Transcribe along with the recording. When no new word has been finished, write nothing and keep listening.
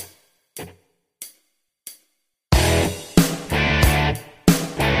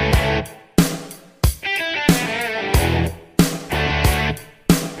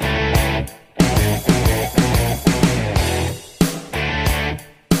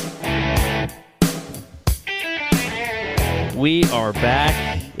We are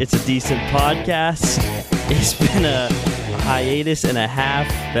back. It's a decent podcast. It's been a hiatus and a half.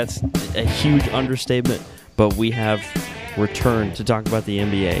 That's a huge understatement. But we have returned to talk about the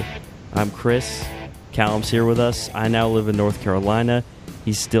NBA. I'm Chris. Callum's here with us. I now live in North Carolina.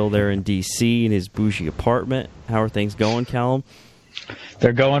 He's still there in D.C. in his bougie apartment. How are things going, Callum?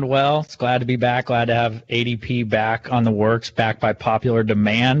 They're going well. It's glad to be back. Glad to have ADP back on the works, back by popular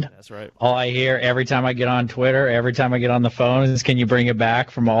demand. That's right. All I hear every time I get on Twitter, every time I get on the phone is, can you bring it back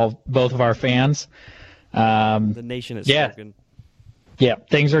from both of our fans? The nation has spoken. Yeah,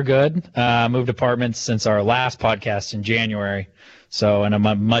 things are good. Moved apartments since our last podcast in January, so in a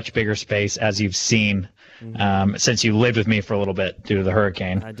much bigger space, as you've seen, since you lived with me for a little bit due to the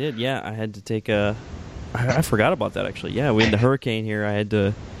hurricane. I did, yeah. I had to take I forgot about that, actually. Yeah, we had the hurricane here. I had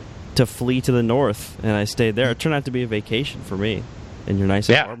to flee to the north, and I stayed there. It turned out to be a vacation for me in your nice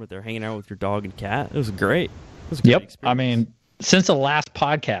apartment there, hanging out with your dog and cat. It was great. It was a great experience. I mean, since the last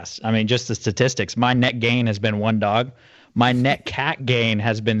podcast, just the statistics, my net gain has been 1 dog. My net cat gain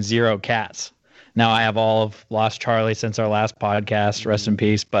has been 0 cats. Now I have all of Lost Charlie since our last podcast. Rest in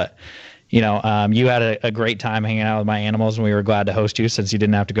peace. But, you had a great time hanging out with my animals, and we were glad to host you since you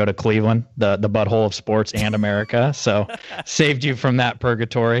didn't have to go to Cleveland, the butthole of sports and America. So saved you from that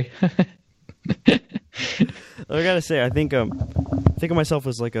purgatory. I gotta say, I think of myself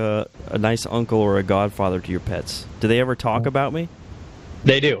as like a nice uncle or a godfather to your pets. Do they ever talk about me?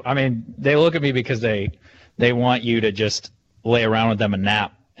 They do. They look at me because they want you to just lay around with them and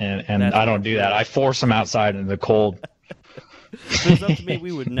nap, and I don't do that. I force them outside in the cold. If it was up to me,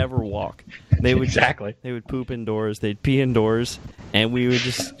 we would never walk. They would exactly. They would poop indoors. They'd pee indoors, and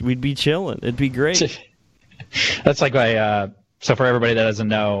we'd be chilling. It'd be great. That's like so for everybody that doesn't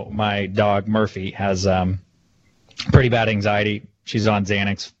know, my dog Murphy has pretty bad anxiety. She's on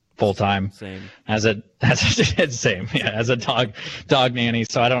Xanax full time. Same. As a dog nanny.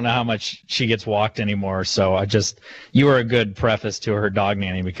 So I don't know how much she gets walked anymore. So you were a good preface to her dog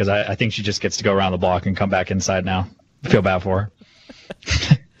nanny, because I think she just gets to go around the block and come back inside now. I feel bad for her.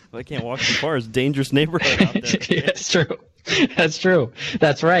 Well, I can't walk too far. It's a dangerous neighborhood out there. Yeah, it's true. That's true.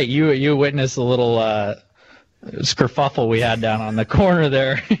 That's right. You witnessed a little skerfuffle we had down on the corner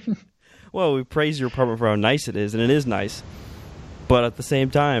there. Well, we praise your apartment for how nice it is, and it is nice. But at the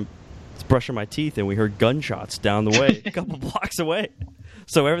same time, I was brushing my teeth, and we heard gunshots down the way, a couple blocks away.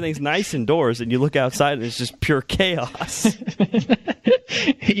 So everything's nice indoors, and you look outside, and it's just pure chaos.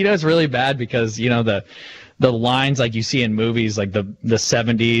 It's really bad because, the lines like you see in movies like the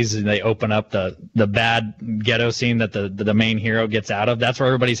 70s, and they open up the bad ghetto scene that the main hero gets out of. That's where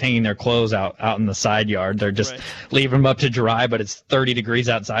everybody's hanging their clothes out in the side yard. They're just leaving them up to dry, but it's 30 degrees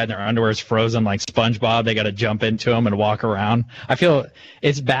outside and their underwear is frozen like SpongeBob. They got to jump into them and walk around. I feel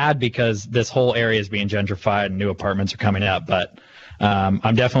it's bad because this whole area is being gentrified and new apartments are coming up. But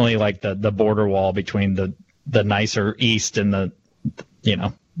I'm definitely like the border wall between the nicer east and the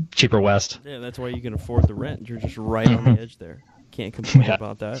cheaper west. Yeah, that's why you can afford the rent. You're just right on the edge there. Can't complain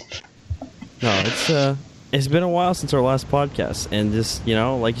about that. No, it's been a while since our last podcast, and just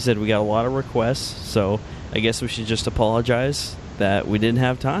like you said, we got a lot of requests. So I guess we should just apologize that we didn't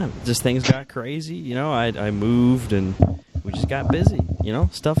have time. Just things got crazy. I moved and we just got busy.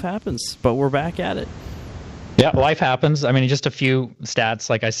 Stuff happens, but we're back at it. Yeah, life happens. Just a few stats,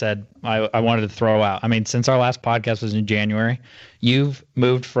 like I said, I wanted to throw out. Since our last podcast was in January, you've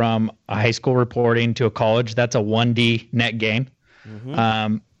moved from a high school reporting to a college. That's a 1D net gain.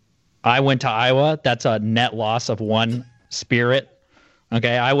 Mm-hmm. I went to Iowa. That's a net loss of 1 spirit.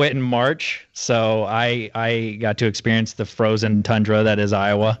 Okay, I went in March, so I got to experience the frozen tundra that is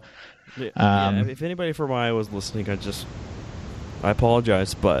Iowa. If anybody from Iowa is listening, I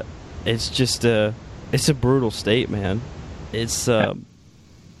apologize, but it's just it's a brutal state, man. It's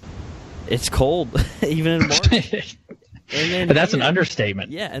cold, even in March. But that's an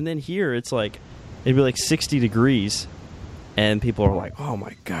understatement. Yeah, and then here it'd be like 60 degrees, and people are like, "Oh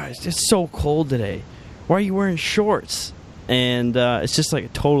my gosh, it's so cold today. Why are you wearing shorts?" And it's just like a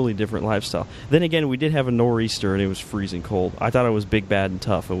totally different lifestyle. Then again, we did have a nor'easter, and it was freezing cold. I thought it was big, bad, and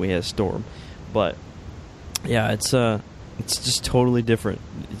tough, and we had a storm. But yeah, it's just totally different,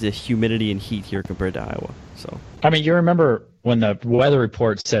 the humidity and heat here compared to Iowa. So you remember when the weather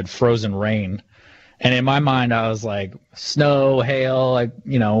report said frozen rain, and in my mind I was like, snow, hail,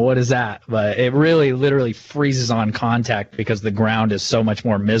 what is that? But it really literally freezes on contact because the ground is so much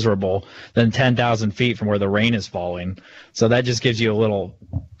more miserable than 10,000 feet from where the rain is falling. So that just gives you a little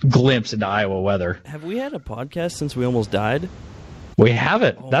glimpse into Iowa weather. Have we had a podcast since we almost died? We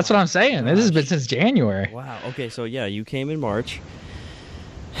haven't. That's what I'm saying. This has been since January. Wow. Okay, so yeah, you came in March.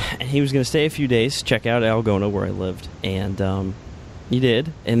 And he was going to stay a few days, check out Algona where I lived, and he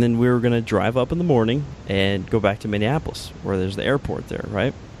did. And then we were going to drive up in the morning and go back to Minneapolis, where there's the airport there,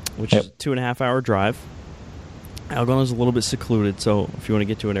 right? Which is a 2.5-hour drive. Algona's a little bit secluded, so if you want to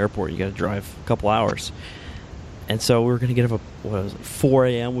get to an airport, you got to drive a couple hours. And so we were going to get up at 4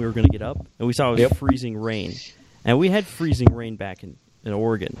 a.m. We were going to get up, and we saw it was freezing rain. And we had freezing rain back in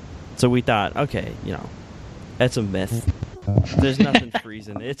Oregon. So we thought, okay, that's a myth. There's nothing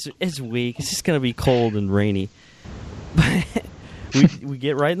freezing. It's weak. It's just going to be cold and rainy. we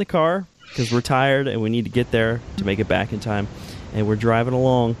get right in the car because we're tired and we need to get there to make it back in time. And we're driving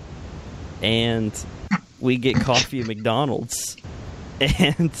along, and we get coffee at McDonald's.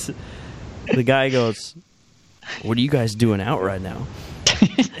 And the guy goes, "What are you guys doing out right now?"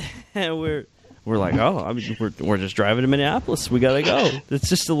 And we're like, "Oh, we're just driving to Minneapolis. We gotta go. It's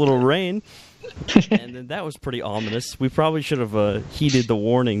just a little rain." And then that was pretty ominous. We probably should have heeded the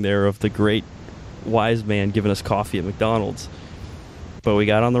warning there of the great wise man giving us coffee at McDonald's. But we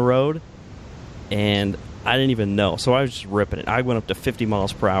got on the road, and I didn't even know. So I was just ripping it. I went up to 50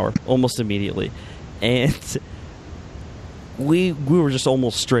 miles per hour almost immediately. And we were just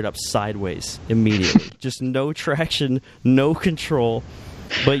almost straight up sideways immediately. Just no traction, no control.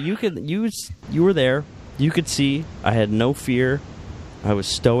 But you were there. You could see I had no fear. I was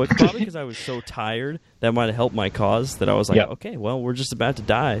stoic, probably because I was so tired. That might have helped my cause. That I was like, okay, well, we're just about to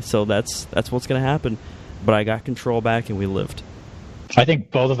die, so that's what's going to happen. But I got control back, and we lived. I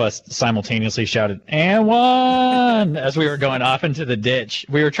think both of us simultaneously shouted, "And one!" as we were going off into the ditch.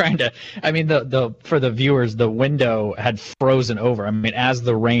 We were trying to, for the viewers, the window had frozen over. As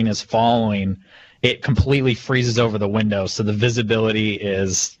the rain is falling, it completely freezes over the window, so the visibility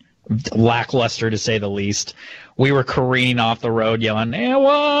is lackluster to say the least. We were careening off the road yelling, "And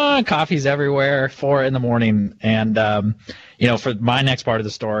one!" Coffee's everywhere, 4 a.m. And, for my next part of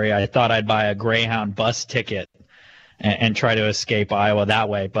the story, I thought I'd buy a Greyhound bus ticket and try to escape Iowa that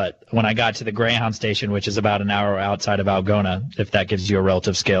way. But when I got to the Greyhound station, which is about an hour outside of Algona, if that gives you a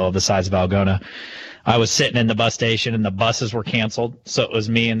relative scale of the size of Algona, I was sitting in the bus station and the buses were canceled. So it was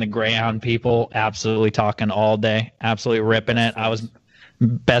me and the Greyhound people absolutely talking all day, absolutely ripping it. I was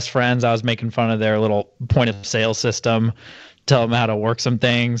best friends. I was making fun of their little point of sale system, tell them how to work some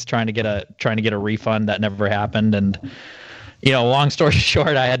things, trying to get a refund that never happened. And long story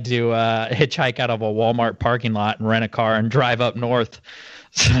short, I had to hitchhike out of a Walmart parking lot and rent a car and drive up north.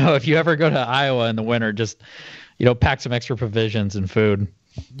 So if you ever go to Iowa in the winter, just, pack some extra provisions and food.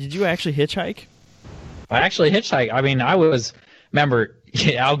 Did you actually hitchhike? I actually hitchhiked. Remember,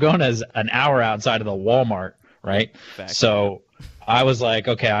 Algona's an hour outside of the Walmart, right? So I was like,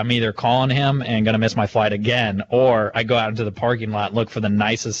 okay, I'm either calling him and going to miss my flight again, or I go out into the parking lot and look for the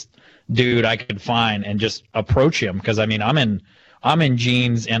nicest dude I could find and just approach him, because I'm in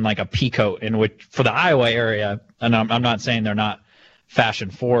jeans and like a pea coat, in which for the Iowa area, and I'm not saying they're not fashion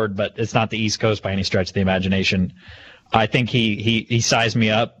forward, but it's not the East Coast by any stretch of the imagination. I think he sized me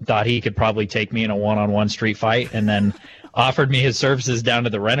up, thought he could probably take me in a one-on-one street fight, and then offered me his services down to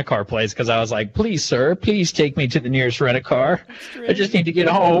the rent-a-car place, because I was like, "Please, sir, please take me to the nearest rent-a-car. I just need to get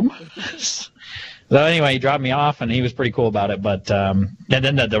home." So anyway, he dropped me off, and he was pretty cool about it. But and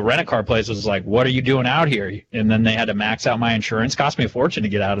then the rent-a-car place was like, "What are you doing out here?" And then they had to max out my insurance. Cost me a fortune to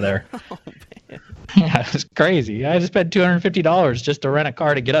get out of there. Oh, man. Yeah, it was crazy. I had to spend $250 just to rent a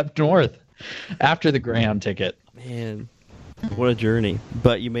car to get up north after the Greyhound ticket. Man, what a journey.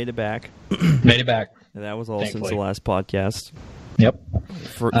 But you made it back. Made it back. And that was all since the last podcast. Yep.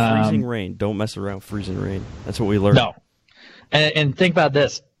 Freezing rain. Don't mess around with freezing rain. That's what we learned. No. And think about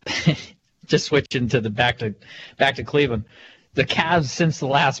this. Just switching to the back to Cleveland. The Cavs, since the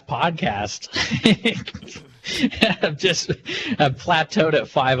last podcast, have plateaued at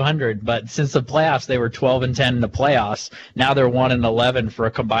 500. But since the playoffs, they were 12-10 in the playoffs. Now they're 1-11 for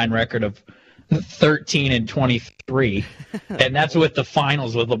a combined record of 13-23, and that's with the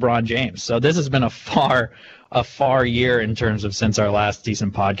finals with LeBron James. So this has been a far year in terms of since our last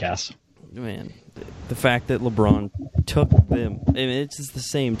decent podcast. Man, the fact that LeBron took them, it's just the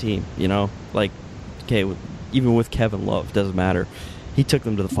same team, like, okay, even with Kevin Love, doesn't matter. He took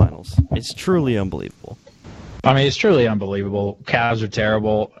them to the finals. It's truly unbelievable. It's truly unbelievable. Cavs are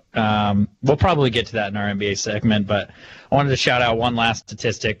terrible. We'll probably get to that in our NBA segment, but I wanted to shout out one last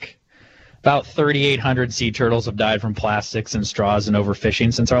statistic. About 3,800 sea turtles have died from plastics and straws and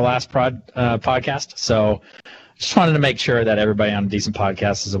overfishing since our last podcast. So just wanted to make sure that everybody on a decent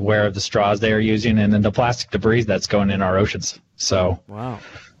podcast is aware of the straws they are using and then the plastic debris that's going in our oceans. So wow.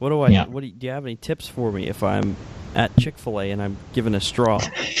 Do you have any tips for me if I'm at Chick-fil-A and I'm given a straw?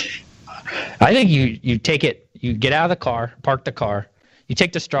 I think you take it, you get out of the car, park the car, You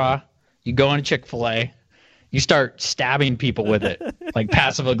take the straw, you go into Chick-fil-A, you start stabbing people with it, like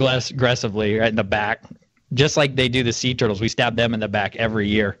passive aggressively right in the back, just like they do the sea turtles. We stab them in the back every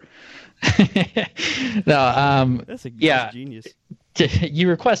year. No, That's genius. You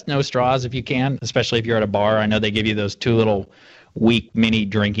request no straws if you can, especially if you're at a bar. I know they give you those 2 little weak mini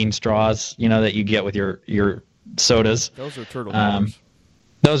drinking straws, that you get with your sodas. Those are turtle killers.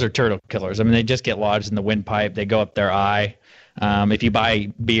 Those are turtle killers. I mean, they just get lodged in the windpipe. They go up their eye. If you buy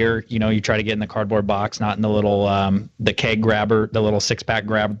beer, you try to get in the cardboard box, not in the little the keg grabber, the little 6-pack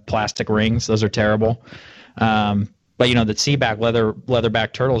grab plastic rings. Those are terrible. But the seaback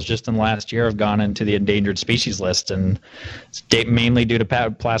leatherback turtles just in the last year have gone into the endangered species list, and it's mainly due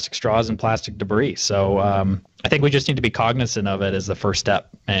to plastic straws and plastic debris. So I think we just need to be cognizant of it as the first step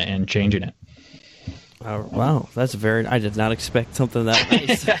in changing it. Wow, that's I did not expect something that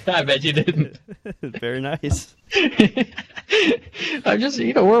nice. I bet you didn't. Very nice. I'm just,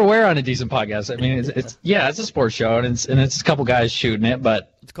 we're aware on a decent podcast. I mean, it's a sports show, and it's a couple guys shooting it,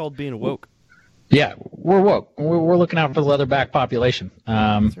 but it's called being woke. Yeah, we're woke. We're looking out for the leatherback population.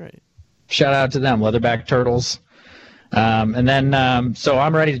 That's right. Shout out to them, leatherback turtles. And then, so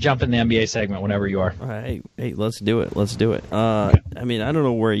I'm ready to jump in the NBA segment whenever you are. All right, hey, let's do it. I mean, I don't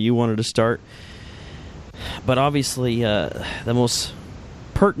know where you wanted to start, but obviously the most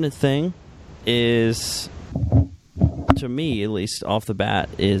pertinent thing is, to me at least, off the bat,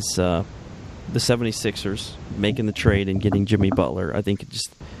 is the 76ers making the trade and getting Jimmy Butler. I think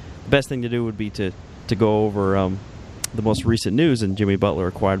just the best thing to do would be to go over the most recent news, and Jimmy Butler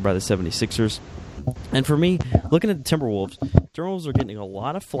acquired by the 76ers. And for me, looking at the Timberwolves are getting a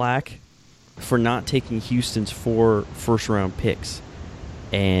lot of flack for not taking Houston's 4 first-round picks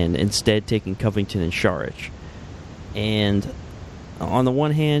and instead taking Covington and Saric. And on the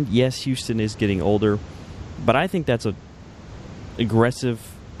one hand, yes, Houston is getting older, but I think that's a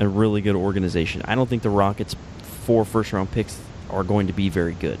aggressive and really good organization. I don't think the Rockets' 4 first-round picks are going to be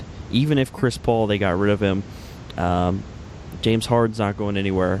very good. Even if Chris Paul, they got rid of him, James Harden's not going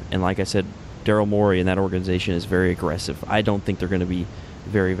anywhere, and like I said, Daryl Morey and that organization is very aggressive. I don't think they're going to be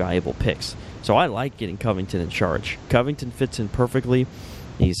very valuable picks. So I like getting Covington and Saric. Covington fits in perfectly.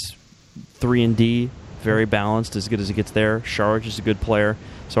 He's 3-and-D, very balanced, as good as he gets there. Saric is a good player.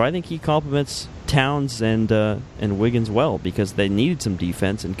 So I think he complements Towns and Wiggins well, because they needed some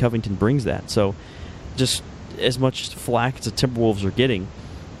defense, and Covington brings that. So just as much flack as the Timberwolves are getting,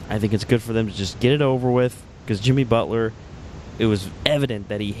 I think it's good for them to just get it over with, because Jimmy Butler, it was evident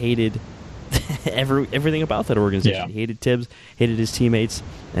that he hated everything about that organization. Yeah. He hated Tibbs, hated his teammates,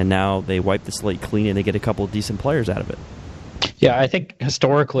 and now they wipe the slate clean and they get a couple of decent players out of it. Yeah, I think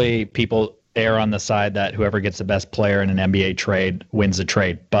historically people err on the side that whoever gets the best player in an NBA trade wins the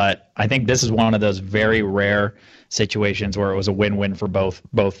trade. But I think this is one of those very rare situations where it was a win-win for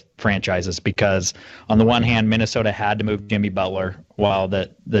both franchises, because on the one hand, Minnesota had to move Jimmy Butler while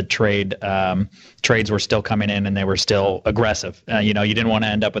the trades were still coming in and they were still aggressive. You didn't want to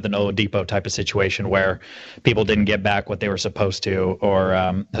end up with an Oladipo type of situation where people didn't get back what they were supposed to,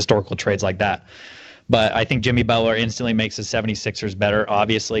 or historical trades like that. But I think Jimmy Butler instantly makes the 76ers better.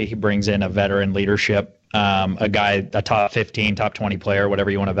 Obviously, he brings in a veteran leadership, a guy, a top 15, top 20 player, whatever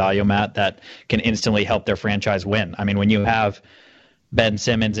you want to value him at, that can instantly help their franchise win. I mean, when you have Ben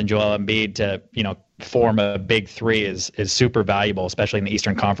Simmons and Joel Embiid to, form a big three is super valuable, especially in the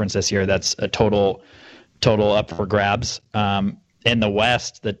Eastern Conference this year. That's a total up for grabs. In the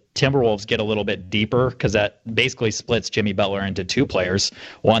West, the Timberwolves get a little bit deeper because that basically splits Jimmy Butler into 2 players.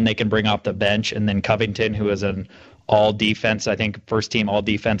 One they can bring off the bench, and then Covington, who is an all-defense, I think first-team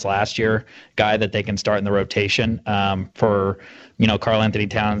all-defense last year, guy that they can start in the rotation for, Karl Anthony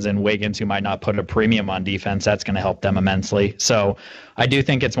Towns and Wiggins, who might not put a premium on defense. That's going to help them immensely. So I do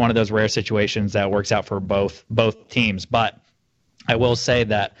think it's one of those rare situations that works out for both teams. But I will say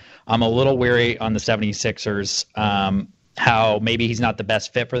that I'm a little weary on the 76ers, how maybe he's not the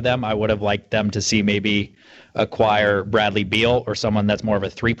best fit for them. I would have liked them to see maybe acquire Bradley Beal or someone that's more of a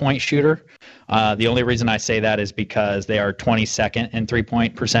three-point shooter. The only reason I say that is because they are 22nd in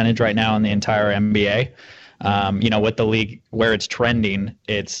three-point percentage right now in the entire NBA. With the league where it's trending,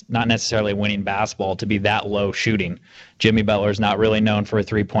 it's not necessarily winning basketball to be that low shooting. Jimmy Butler's not really known for a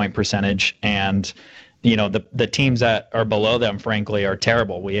three-point percentage, and the teams that are below them, frankly, are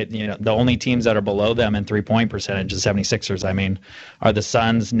terrible. The only teams that are below them in three-point percentage, the 76ers, are the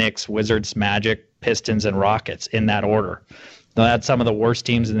Suns, Knicks, Wizards, Magic, Pistons, and Rockets, in that order. Now, that's some of the worst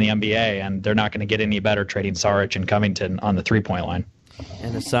teams in the NBA, and they're not going to get any better trading Saric and Covington on the three-point line.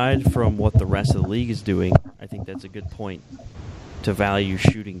 And aside from what the rest of the league is doing, I think that's a good point to value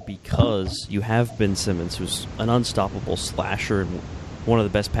shooting, because you have Ben Simmons, who's an unstoppable slasher one of the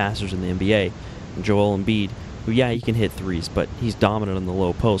best passers in the NBA. And Joel Embiid, who, yeah, he can hit threes, but he's dominant on the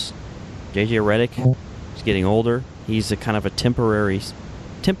low post. JJ Redick, he's getting older. He's a kind of a temporary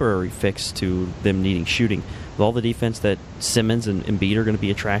fix to them needing shooting. With all the defense that Simmons and Embiid are going to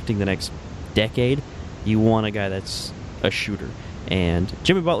be attracting the next decade, you want a guy that's a shooter. And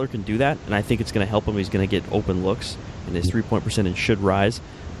Jimmy Butler can do that, and I think it's going to help him. He's going to get open looks, and his three-point percentage should rise.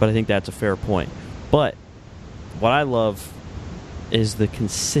 But I think that's a fair point. But what I love is the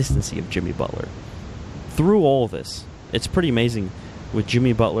consistency of Jimmy Butler. Through all of this, it's pretty amazing with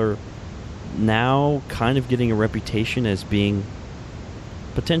Jimmy Butler now kind of getting a reputation as being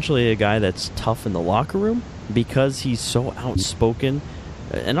potentially a guy that's tough in the locker room because he's so outspoken,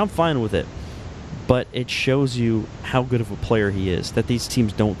 and I'm fine with it. But it shows you how good of a player he is, that these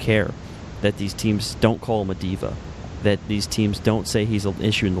teams don't care, that these teams don't call him a diva, that these teams don't say he's an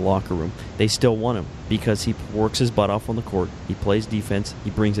issue in the locker room. They still want him because he works his butt off on the court. He plays defense. He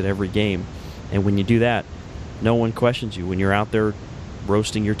brings it every game. And when you do that, no one questions you. When you're out there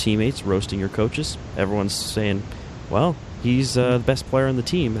roasting your teammates, roasting your coaches, everyone's saying, well, he's the best player on the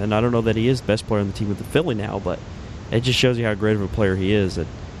team. And I don't know that he is the best player on the team with the Philly now, but it just shows you how great of a player he is. And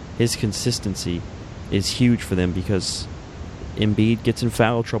his consistency is huge for them because Embiid gets in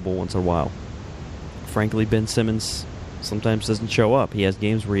foul trouble once in a while. Frankly, Ben Simmons sometimes doesn't show up. He has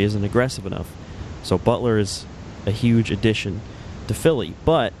games where he isn't aggressive enough. So Butler is a huge addition to Philly.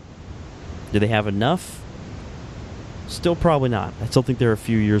 But do they have enough? Still probably not. I still think they're a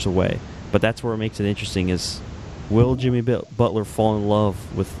few years away. But that's where it makes it interesting is, will Jimmy Butler fall in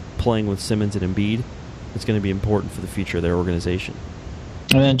love with playing with Simmons and Embiid? It's going to be important for the future of their organization.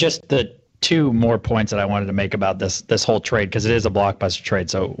 And then just the two more points that I wanted to make about this whole trade, because it is a blockbuster trade,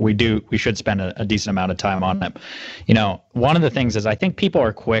 so we should spend a decent amount of time on it. You know, one of the things is I think people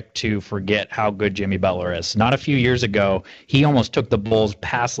are quick to forget how good Jimmy Butler is. Not a few years ago, he almost took the Bulls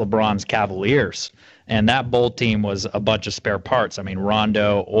past LeBron's Cavaliers, and that Bull team was a bunch of spare parts. I mean,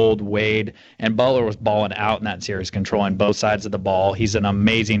 Rondo, old Wade, and Butler was balling out in that series, controlling both sides of the ball. He's an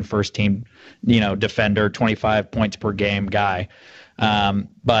amazing first-team, defender, 25 points per game guy.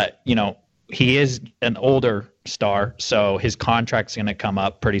 But, he is an older star, so his contract's going to come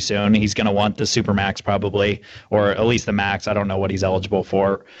up pretty soon. He's going to want the Supermax probably, or at least the max. I don't know what he's eligible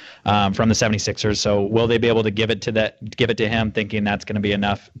for from the 76ers. So will they be able to give it to him, thinking that's going to be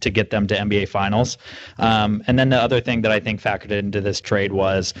enough to get them to NBA Finals? And then the other thing that I think factored into this trade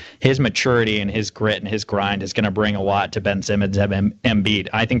was his maturity and his grit and his grind is going to bring a lot to Ben Simmons and Embiid.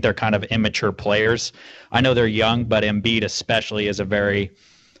 I think they're kind of immature players. I know they're young, but Embiid especially is a very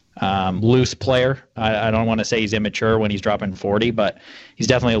loose player. I don't want to say he's immature when he's dropping 40, but he's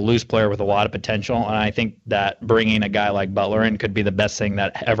definitely a loose player with a lot of potential. And I think that bringing a guy like Butler in could be the best thing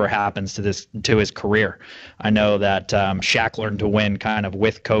that ever happens to his career. I know that Shaq learned to win kind of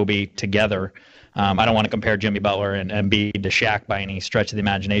with Kobe together. I don't want to compare Jimmy Butler and Embiid to Shaq by any stretch of the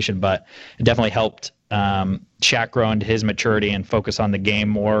imagination, but it definitely helped Shaq grow into his maturity and focus on the game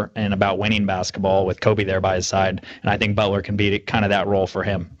more and about winning basketball with Kobe there by his side. And I think Butler can be kind of that role for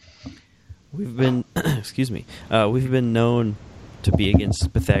him. We've been, we've been known to be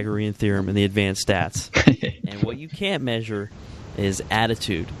against Pythagorean theorem and the advanced stats. And what you can't measure is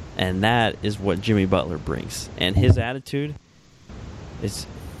attitude, and that is what Jimmy Butler brings. And his attitude is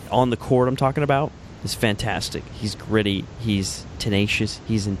on the court I'm talking about is fantastic. He's gritty, he's tenacious,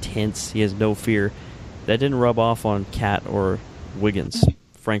 he's intense, he has no fear. That didn't rub off on Cat or Wiggins,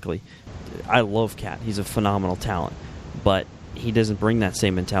 frankly. I love Cat. He's a phenomenal talent. But he doesn't bring that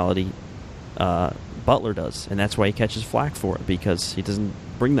same mentality Butler does, and that's why he catches flack for it, because he doesn't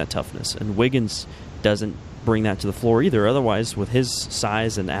bring that toughness. And Wiggins doesn't bring that to the floor either. Otherwise, with his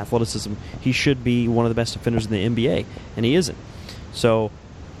size and athleticism, he should be one of the best defenders in the NBA, and he isn't. So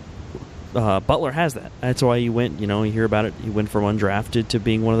Butler has that. That's why he went, you hear about it, he went from undrafted to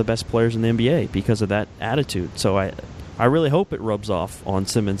being one of the best players in the NBA because of that attitude. So I really hope it rubs off on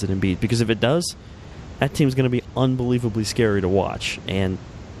Simmons and Embiid, because if it does, that team's going to be unbelievably scary to watch and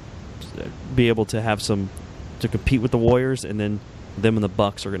be able to have to compete with the Warriors, and then them and the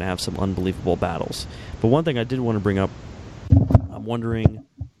Bucks are going to have some unbelievable battles. But one thing I did want to bring up, I'm wondering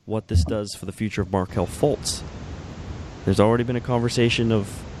what this does for the future of Markelle Fultz. There's already been a conversation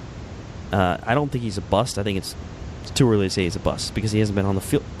of, I don't think he's a bust. I think it's too early to say he's a bust because he hasn't been on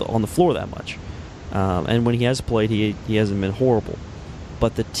the floor that much. And when he has played, he hasn't been horrible.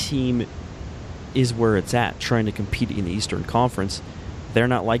 But the team is where it's at, trying to compete in the Eastern Conference. They're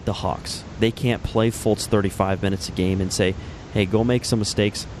not like the Hawks. They can't play Fultz 35 minutes a game and say, hey, go make some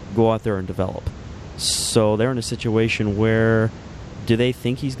mistakes, go out there and develop. So they're in a situation where, do they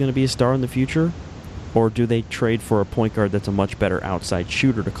think he's going to be a star in the future? or do they trade for a point guard that's a much better outside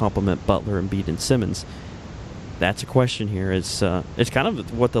shooter to complement Butler, Embiid, and Simmons? That's a question here. It's kind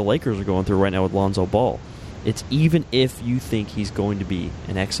of what the Lakers are going through right now with Lonzo Ball. It's even if you think he's going to be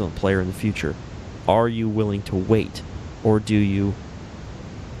an excellent player in the future, are you willing to wait, or do you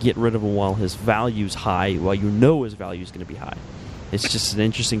get rid of him while his value's high, while you know his value is going to be high? It's just an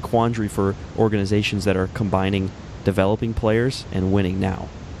interesting quandary for organizations that are combining developing players and winning now.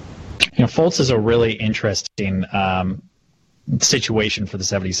 Fultz is a really interesting situation for the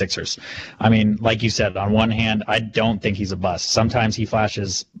 76ers. I mean, like you said, on one hand, I don't think he's a bust. Sometimes he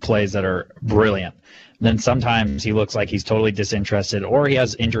flashes plays that are brilliant. Then sometimes he looks like he's totally disinterested, or he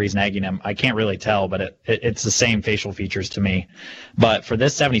has injuries nagging him. I can't really tell, but it's the same facial features to me. But for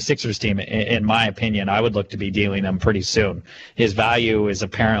this 76ers team, in my opinion, I would look to be dealing him pretty soon. His value is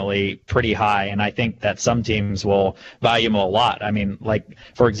apparently pretty high, and I think that some teams will value him a lot. I mean, like,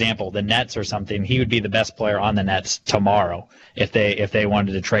 for example, the Nets or something, he would be the best player on the Nets tomorrow if they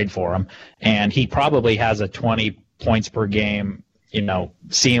wanted to trade for him. And he probably has a 20 points per game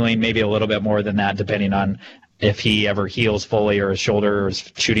ceiling, maybe a little bit more than that, depending on if he ever heals fully or his shoulder or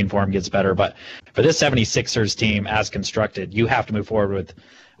his shooting form gets better. But for this 76ers team as constructed, you have to move forward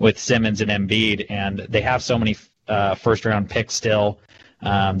with Simmons and Embiid, and they have so many first-round picks still.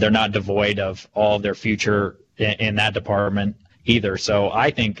 They're not devoid of all of their future in that department either. So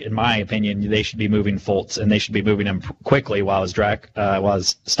I think, in my opinion, they should be moving Fultz, and they should be moving him quickly while his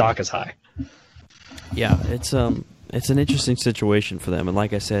stock is high. Yeah, it's an interesting situation for them, and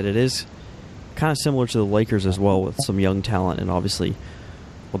like I said, it is kind of similar to the Lakers as well, with some young talent and obviously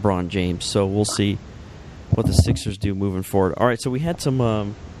LeBron James. So we'll see what the Sixers do moving forward. All right, so we had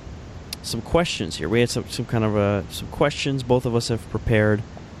some questions here. We had some questions both of us have prepared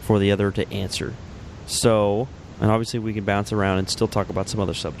for the other to answer. So, and obviously we can bounce around and still talk about some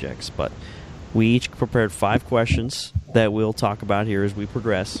other subjects, but we each prepared 5 questions that we'll talk about here as we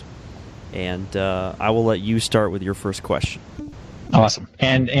progress. And I will let you start with your first question. Awesome.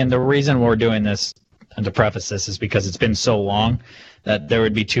 And the reason we're doing this, and to preface this, is because it's been so long that there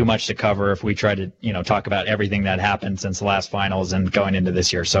would be too much to cover if we tried to talk about everything that happened since the last finals and going into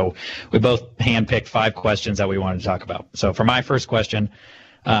this year. So we both handpicked 5 questions that we wanted to talk about. So for my first question,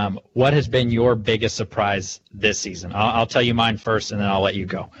 what has been your biggest surprise this season? I'll tell you mine first, and then I'll let you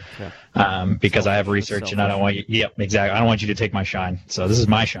go. Okay. Because I have research, and I don't want you. Yep, exactly. I don't want you to take my shine. So this is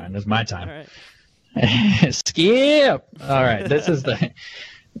my shine. This is my time. All right. Skip. All right. This is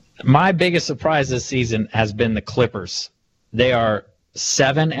my biggest surprise this season has been the Clippers. They are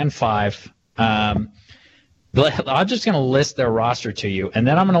 7-5. I'm just going to list their roster to you, and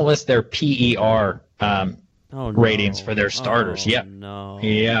then I'm going to list their PER. Ratings for their starters. No.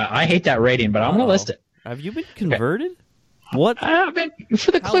 Yeah, I hate that rating, but I'm going to list it. Have you been converted? Okay. What? I've been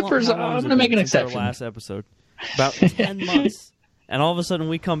for the Clippers. How long I'm going to make an exception. Our last episode, about 10 months, and all of a sudden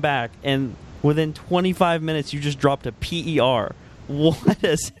we come back, and within 25 minutes you just dropped a PER. What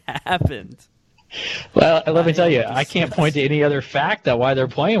has happened? Well, let me tell you, I can't point to any other fact that why they're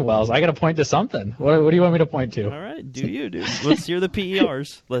playing well. So I got to point to something. What do you want me to point to? All right, do you, dude? Let's hear the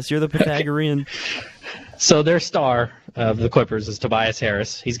PERs. Let's hear the Pythagorean. So their star of the Clippers is Tobias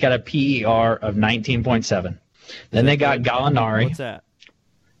Harris. He's got a PER of 19.7. Then they got Gallinari. What's that?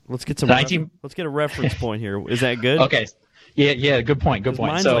 Let's get let's get a reference point here. Is that good? Okay. Yeah. Good point.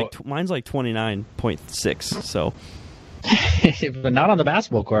 Mine's like 29.6. So. But not on the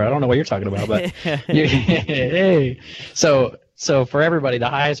basketball court. I don't know what you're talking about, but hey. So for everybody, the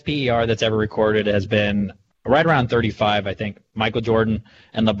highest PER that's ever recorded has been right around 35. I think Michael Jordan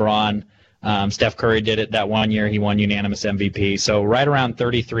and LeBron. Steph Curry did it that one year. He won unanimous MVP. So right around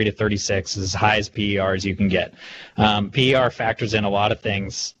 33 to 36 is as high as PER as you can get. PER factors in a lot of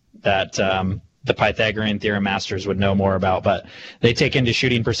things that the Pythagorean theorem masters would know more about, but they take into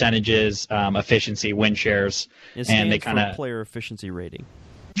shooting percentages, efficiency, win shares, and they kind of player efficiency rating.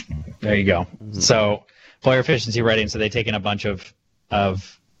 There you go. Mm-hmm. So player efficiency rating. So they take in a bunch of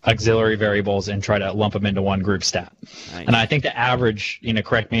auxiliary variables and try to lump them into one group stat. Nice. And I think the average,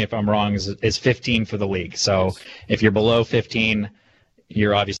 correct me if I'm wrong, is 15 for the league. So if you're below 15,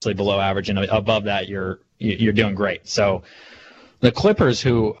 you're obviously below average, and above that, you're doing great. So the Clippers,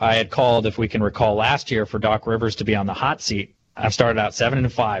 who I had called, if we can recall, last year for Doc Rivers to be on the hot seat, I've started out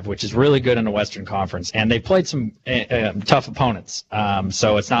 7-5, which is really good in the Western Conference, and they played some tough opponents.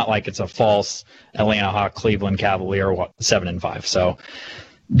 So it's not like it's a false Atlanta Hawk, Cleveland Cavalier 7-5. So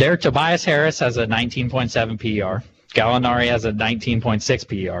their Tobias Harris has a 19.7 PER. Gallinari has a 19.6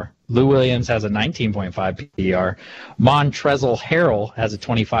 PER. Lou Williams has a 19.5 PER. Montrezl Harrell has a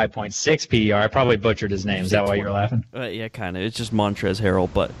 25.6 PER. I probably butchered his name. Is that why you're laughing? Yeah, kind of. It's just Montrezl Harrell.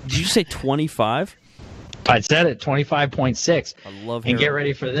 But did you say 25? I said it, 25.6. I love And Harrell. get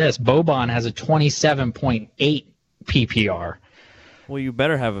ready for this. Boban has a 27.8 PPR. Well, you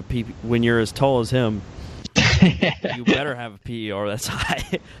better have a when you're as tall as him. You better have a PER that's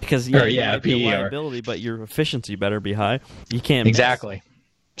high because you might be a liability, but your efficiency better be high. You can't exactly.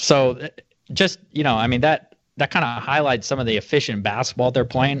 So, just that kind of highlights some of the efficient basketball they're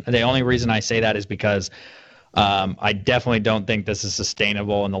playing. The only reason I say that is because I definitely don't think this is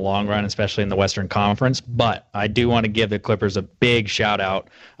sustainable in the long run, especially in the Western Conference. But I do want to give the Clippers a big shout out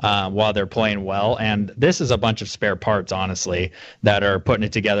while they're playing well. And this is a bunch of spare parts, honestly, that are putting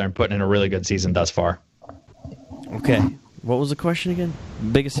it together and putting in a really good season thus far. Okay. What was the question again?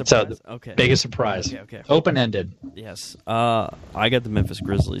 Biggest surprise? Okay. Biggest surprise. Okay. Open-ended. Yes. I got the Memphis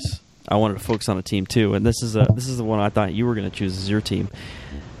Grizzlies. I wanted to focus on a team too, and this is the one I thought you were going to choose as your team.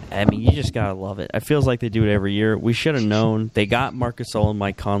 I mean, you just gotta love it. It feels like they do it every year. We should have known. They got Marc Gasol and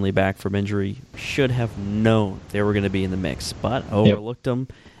Mike Conley back from injury. Should have known they were going to be in the mix, but overlooked them,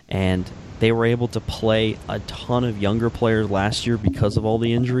 and they were able to play a ton of younger players last year because of all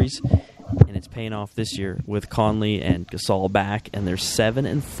the injuries. And it's paying off this year with Conley and Gasol back, and they're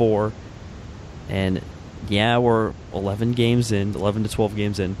 7-4. And yeah, we're 11 to 12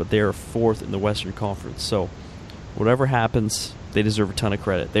 games in, but they are fourth in the Western Conference. So whatever happens, they deserve a ton of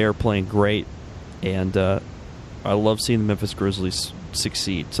credit. They are playing great, and I love seeing the Memphis Grizzlies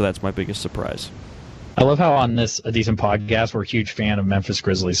succeed. So that's my biggest surprise. I love how on this A Decent Podcast we're a huge fan of Memphis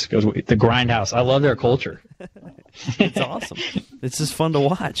Grizzlies. Because the Grindhouse, I love their culture. It's awesome. It's just fun to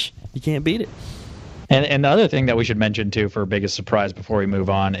watch. You can't beat it. And the other thing that we should mention too for biggest surprise before we move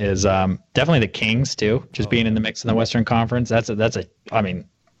on is definitely the Kings too, just being in the mix in the Western Conference. That's a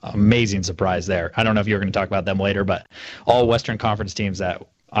amazing surprise there. I don't know if you're going to talk about them later, but all Western Conference teams that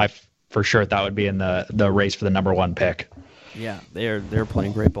I for sure thought would be in the race for the number one pick. Yeah, they're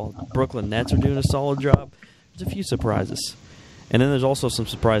playing great ball. Brooklyn Nets are doing a solid job. There's a few surprises. And then there's also some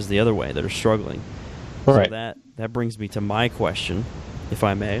surprises the other way that are struggling. Right. So that brings me to my question, if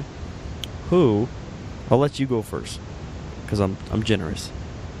I may. I'll let you go first because I'm generous.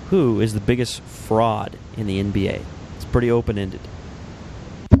 Who is the biggest fraud in the NBA? It's pretty open-ended.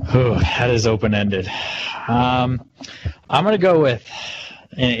 Oh, that is open-ended. I'm going to go with,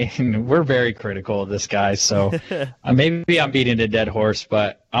 and we're very critical of this guy, so maybe I'm beating a dead horse,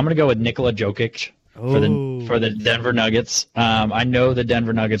 but I'm going to go with Nikola Jokic for the Denver Nuggets. I know the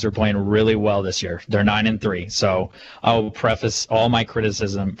Denver Nuggets are playing really well this year. They're 9-3, so I'll preface all my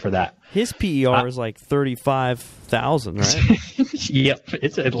criticism for that. His PER is like 35,000, right? Yep,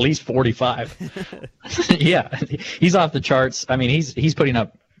 it's at least 45. Yeah, he's off the charts. I mean, he's putting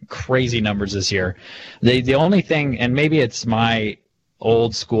up crazy numbers this year. The only thing, and maybe it's my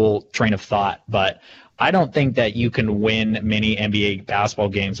old school train of thought, but I don't think that you can win many NBA basketball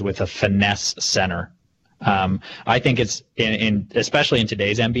games with a finesse center. I think it's especially in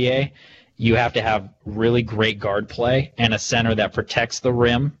today's NBA, you have to have really great guard play and a center that protects the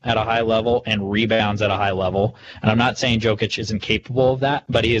rim at a high level and rebounds at a high level. And I'm not saying Jokic isn't capable of that,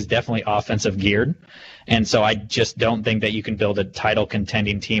 but he is definitely offensive geared. And so I just don't think that you can build a title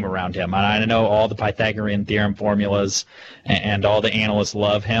contending team around him. And I know all the Pythagorean theorem formulas and all the analysts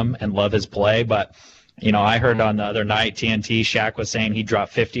love him and love his play, but I heard on the other night TNT Shaq was saying he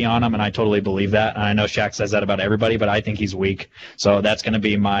dropped 50 on him, and I totally believe that. And I know Shaq says that about everybody, but I think he's weak. So that's going to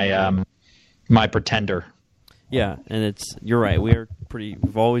be my my pretender. Yeah, and you're right.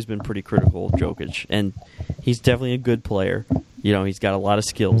 We've always been pretty critical of Jokic, and he's definitely a good player. He's got a lot of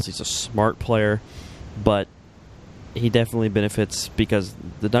skills. He's a smart player, but he definitely benefits because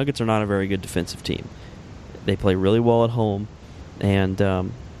the Nuggets are not a very good defensive team. They play really well at home,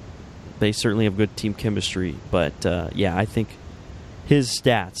 and they certainly have good team chemistry. But I think his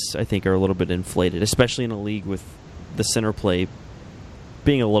stats are a little bit inflated, especially in a league with the center play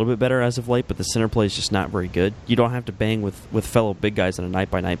being a little bit better as of late, but the center play is just not very good. You don't have to bang with fellow big guys on a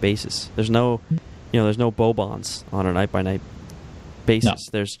night-by-night basis. There's no Bobans on a night-by-night basis. No.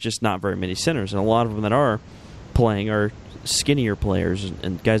 There's just not very many centers, and a lot of them that are playing are skinnier players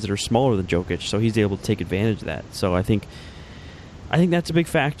and guys that are smaller than Jokic, so he's able to take advantage of that. So I think that's a big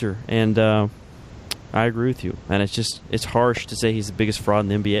factor, and I agree with you. And it's harsh to say he's the biggest fraud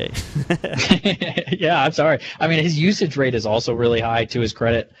in the NBA. Yeah, I'm sorry. I mean, his usage rate is also really high, to his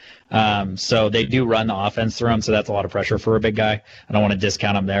credit. So they do run the offense through him, so that's a lot of pressure for a big guy. I don't want to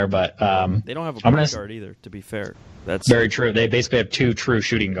discount him there, but they don't have a point guard either, to be fair. That's very true. They basically have two true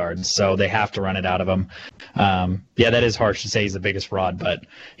shooting guards, so they have to run it out of him. That is harsh to say he's the biggest fraud, but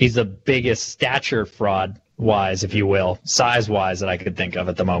he's the biggest stature fraud-wise, if you will, size-wise, that I could think of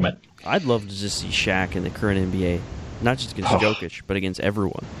at the moment. I'd love to just see Shaq in the current NBA, not just against Jokic, but against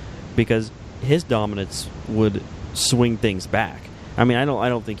everyone. Because his dominance would swing things back. I mean, I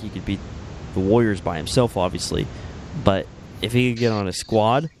don't think he could beat the Warriors by himself, obviously, but if he could get on a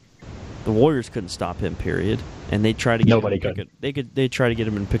squad, the Warriors couldn't stop him. Period. And they try to get nobody could. They try to get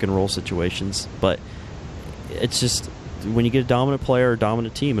him in pick and roll situations, but it's just when you get a dominant player or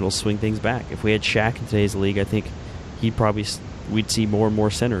dominant team, it'll swing things back. If we had Shaq in today's league, I think we'd see more and more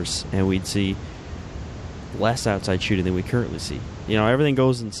centers, and we'd see less outside shooting than we currently see. Everything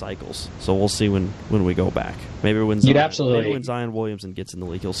goes in cycles, so we'll see when we go back. Maybe when Zion Williamson gets in the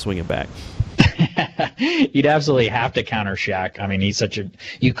league, he'll swing it back. You'd absolutely have to counter Shaq. I mean,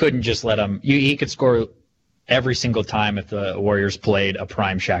 you couldn't just let him. He could score every single time if the Warriors played a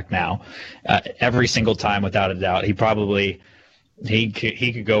prime Shaq now. Every single time, without a doubt. He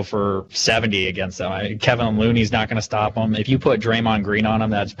could go for 70 against them. Kevin Looney's not going to stop him. If you put Draymond Green on him,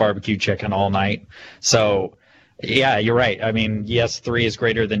 that's barbecue chicken all night. So, yeah, you're right. I mean, yes, 3 is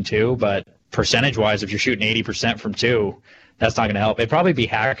greater than 2, but percentage-wise, if you're shooting 80% from 2, that's not going to help. It'd probably be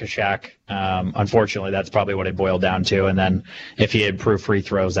Hack-a-Shaq. Unfortunately, that's probably what it boiled down to. And then if he had improved free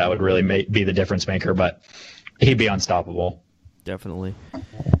throws, that would really be the difference maker. But he'd be unstoppable. Definitely.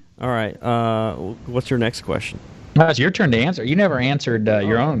 All right. What's your next question? It's your turn to answer. You never answered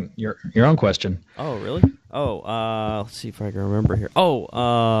your own question. Oh, really? Oh, let's see if I can remember here.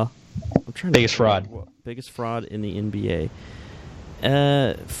 I'm trying to biggest fraud. Biggest fraud in the NBA.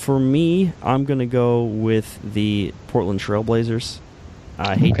 For me, I'm going to go with the Portland Trailblazers.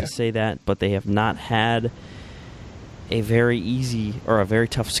 I hate to say that, but they have not had a very easy or a very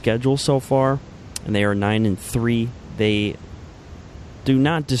tough schedule so far, and they are 9-3. They do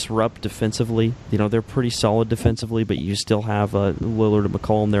not disrupt defensively. They're pretty solid defensively, but you still have Lillard and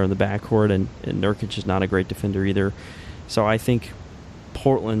McCollum there in the backcourt, and Nurkic is not a great defender either. So I think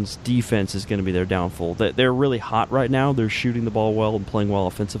Portland's defense is going to be their downfall. They're really hot right now. They're shooting the ball well and playing well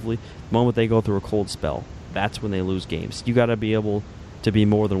offensively. The moment they go through a cold spell, that's when they lose games. You got to be able to be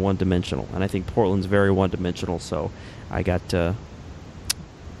more than one-dimensional, and I think Portland's very one-dimensional, so I got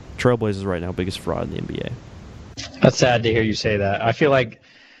Trailblazers right now, biggest fraud in the NBA. That's sad to hear you say that. I feel like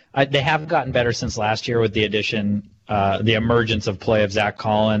they have gotten better since last year with the addition, the emergence of play of Zach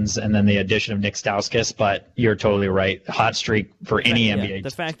Collins, and then the addition of Nick Stauskas. But you're totally right. Hot streak for any NBA.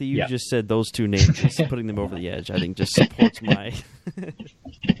 The fact that you just said those two names, just putting them over the edge, I think just supports my.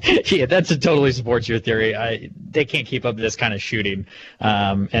 Yeah, totally supports your theory. They can't keep up this kind of shooting,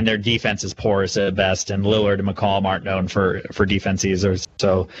 and their defense is porous at best. And Lillard and McCollum aren't known for defense either.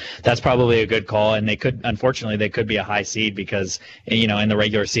 So that's probably a good call. And they could be a high seed because in the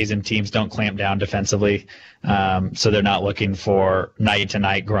regular season teams don't clamp down defensively. So they're not looking for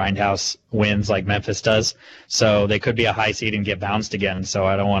night-to-night grindhouse wins like Memphis does. So they could be a high seed and get bounced again. So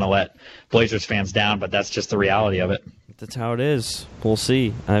I don't want to let Blazers fans down, but that's just the reality of it. That's how it is. We'll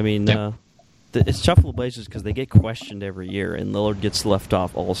see. I mean, it's tough for the Blazers because they get questioned every year, and Lillard gets left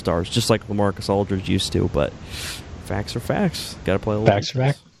off All-Stars, just like LaMarcus Aldridge used to. But facts are facts. Got to play a little. Facts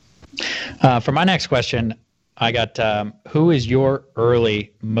are facts. For my next question, I got who is your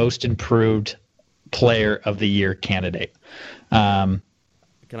early most improved player of the year candidate?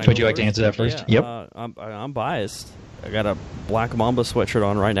 Would you like to answer that first? Yeah, yep. I'm biased. I got a Black Mamba sweatshirt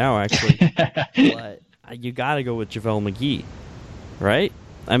on right now, actually. But you got to go with JaVale McGee, right?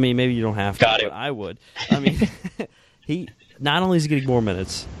 I mean, maybe you don't have to, but I would. I mean, he not only is he getting more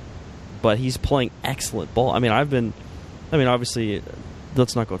minutes, but he's playing excellent ball. I mean, obviously,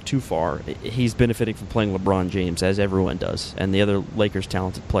 let's not go too far. He's benefiting from playing LeBron James, as everyone does, and the other Lakers'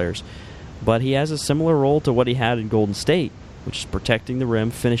 talented players. But he has a similar role to what he had in Golden State, which is protecting the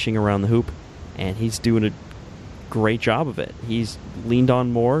rim, finishing around the hoop, and he's doing a great job of it. He's leaned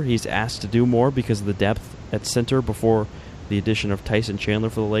on more. He's asked to do more because of the depth at center before the addition of Tyson Chandler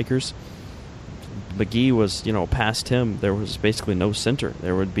for the Lakers. McGee was, past him, there was basically no center.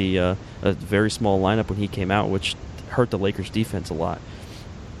 There would be a very small lineup when he came out, which hurt the Lakers' defense a lot.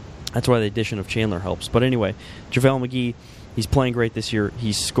 That's why the addition of Chandler helps. But anyway, JaVale McGee, he's playing great this year.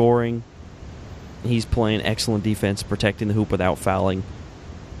 He's scoring. He's playing excellent defense, protecting the hoop without fouling.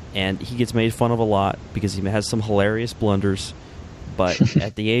 And he gets made fun of a lot because he has some hilarious blunders. But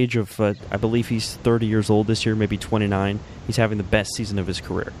at the age of, I believe he's 30 years old this year, maybe 29, he's having the best season of his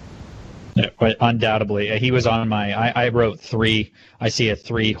career. Undoubtedly. He was on I wrote 3. I see a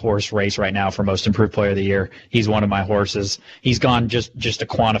 3-horse race right now for most improved player of the year. He's one of my horses. He's gone just to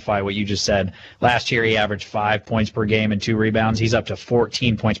quantify what you just said. Last year he averaged 5 points per game and 2 rebounds. He's up to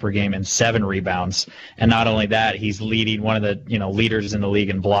 14 points per game and 7 rebounds. And not only that, he's leading one of the leaders in the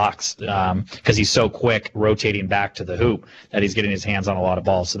league in blocks because he's so quick rotating back to the hoop that he's getting his hands on a lot of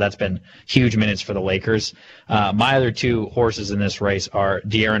balls. So that's been huge minutes for the Lakers. My other 2 horses in this race are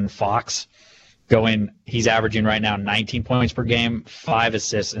De'Aaron Fox. He's averaging right now 19 points per game, 5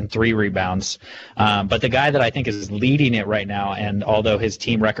 assists, and 3 rebounds. But the guy that I think is leading it right now, and although his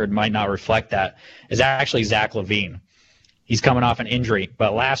team record might not reflect that, is actually Zach LaVine. He's coming off an injury,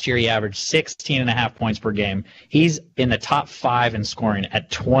 but last year he averaged 16.5 points per game. He's in the top 5 in scoring at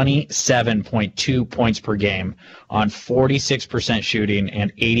 27.2 points per game on 46% shooting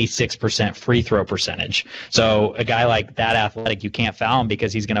and 86% free throw percentage. So a guy like that athletic, you can't foul him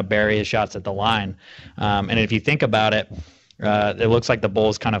because he's going to bury his shots at the line. And if you think about it, it looks like the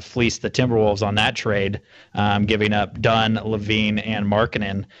Bulls kind of fleeced the Timberwolves on that trade, giving up Dunn, LaVine, and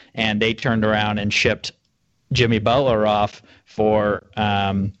Markkanen, and they turned around and shipped Jimmy Butler off for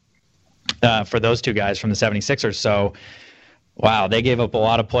those two guys from the 76ers. So, wow, they gave up a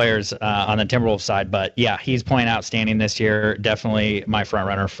lot of players on the Timberwolves side. But, yeah, he's playing outstanding this year. Definitely my front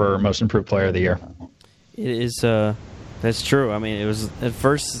runner for most improved player of the year. It is. That's true. I mean, it was at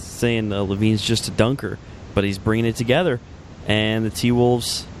first saying LaVine's just a dunker, but he's bringing it together. And the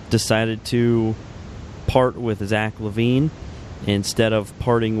T-Wolves decided to part with Zach LaVine instead of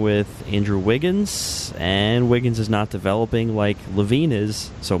parting with Andrew Wiggins, and Wiggins is not developing like LaVine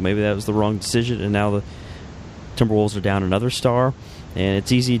is, so maybe that was the wrong decision, and now the Timberwolves are down another star, and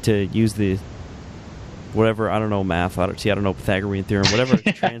it's easy to use the whatever, I don't know math, I don't know Pythagorean theorem, whatever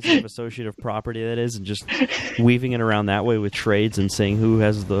transitive associative property that is, and just weaving it around that way with trades and saying who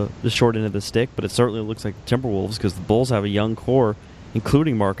has the short end of the stick, but it certainly looks like the Timberwolves because the Bulls have a young core,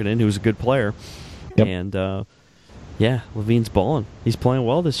 including Markkanen, who's a good player, and yeah, LaVine's balling. He's playing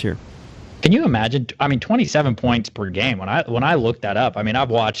well this year. Can you imagine? I mean, 27 points per game. When I looked that up, I mean,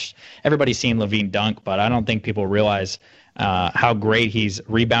 I've watched everybody's seen LaVine dunk, but I don't think people realize how great he's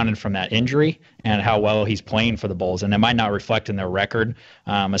rebounded from that injury and how well he's playing for the Bulls. And it might not reflect in their record,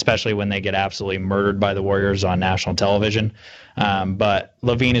 especially when they get absolutely murdered by the Warriors on national television. But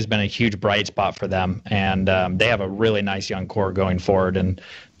LaVine has been a huge bright spot for them, and they have a really nice young core going forward, and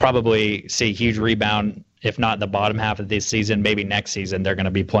probably see a huge rebound. If not the bottom half of this season, maybe next season they're going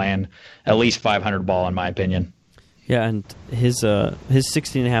to be playing at least 500 ball, in my opinion. Yeah, and his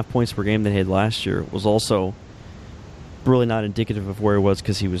 16.5 points per game that he had last year was also really not indicative of where he was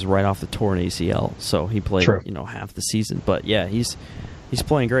because he was right off the torn ACL, so he played half the season. But yeah, he's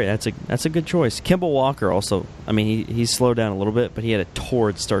playing great. That's a good choice. Kemba Walker also. I mean, he's slowed down a little bit, but he had a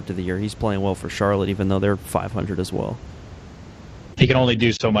torrid start to the year. He's playing well for Charlotte, even though they're 500 as well. He can only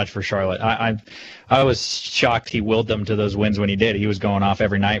do so much for Charlotte. I was shocked he willed them to those wins when he did. He was going off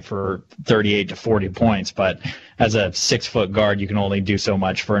every night for 38 to 40 points, but as a 6-foot guard, you can only do so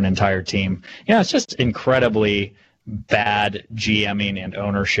much for an entire team. It's just incredibly bad GMing and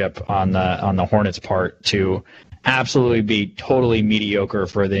ownership on the Hornets' part to absolutely be totally mediocre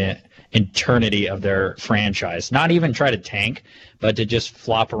for the eternity of their franchise. Not even try to tank, but to just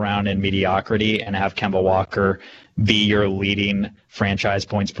flop around in mediocrity and have Kemba Walker be your leading franchise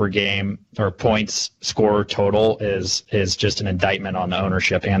points per game or points scorer total is just an indictment on the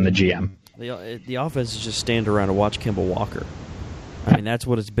ownership and the GM. The offense is just stand around and watch Kemba Walker. I mean, that's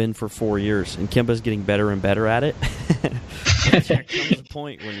what it's been for 4 years, and Kemba's getting better and better at it. There comes a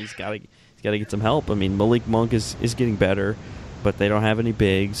point when he's got to get some help. I mean, Malik Monk is getting better, but they don't have any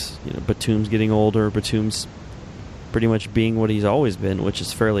bigs. Batum's getting older. Batum's pretty much being what he's always been, which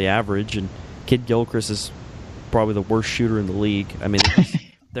is fairly average, and Kid Gilchrist is probably the worst shooter in the league. I mean,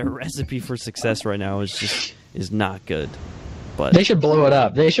 their recipe for success right now is not good. But they should blow it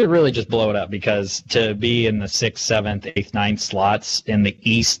up. They should really just blow it up, because to be in the 6th, 7th, 8th, 9th slots in the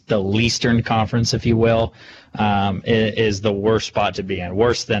East, the Leastern Conference, if you will, is the worst spot to be in.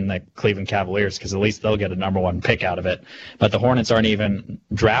 Worse than the Cleveland Cavaliers, because at least they'll get a number 1 pick out of it. But the Hornets aren't even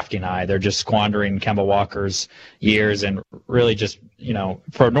drafting high. They're just squandering Kemba Walker's years, and really just,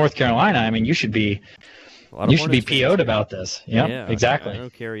 for North Carolina, I mean, you should be PO'd about this. Yeah, exactly. I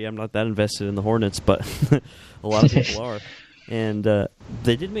don't care. I'm not that invested in the Hornets, but a lot of people are. And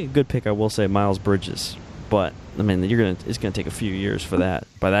they did make a good pick, I will say, Miles Bridges. But I mean, it's gonna take a few years for that.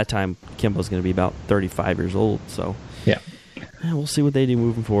 By that time, Kimbo's gonna be about 35 years old. So yeah, we'll see what they do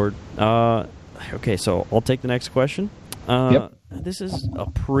moving forward. Okay, so I'll take the next question. Yep. This is a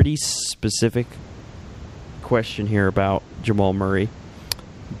pretty specific question here about Jamal Murray.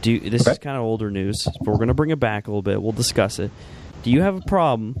 This is kind of older news, but we're going to bring it back a little bit. We'll discuss it. Do you have a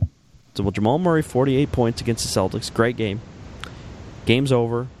problem? So, Jamal Murray, 48 points against the Celtics. Great game. Game's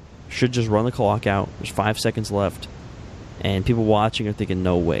over. Should just run the clock out. There's 5 seconds left. And people watching are thinking,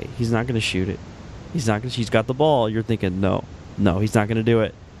 no way. He's not going to shoot it. He's got the ball. You're thinking, no, he's not going to do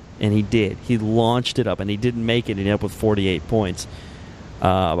it. And he did. He launched it up, and he didn't make it. He ended up with 48 points.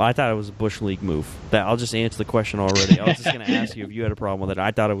 I thought it was a Bush League move. I'll just answer the question already. I was just going to ask you if you had a problem with it.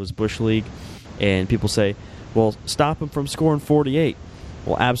 I thought it was Bush League, And people say, well, stop him from scoring 48.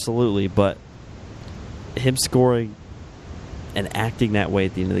 Well, absolutely, but him scoring and acting that way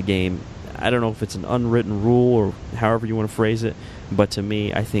at the end of the game, I don't know if it's an unwritten rule or however you want to phrase it, but to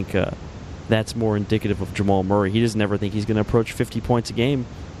me, I think that's more indicative of Jamal Murray. He doesn't ever think he's going to approach 50 points a game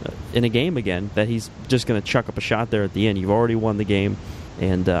in a game again, that he's just going to chuck up a shot there at the end. You've already won the game,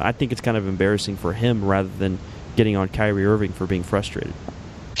 and I think it's kind of embarrassing for him rather than getting on Kyrie Irving for being frustrated.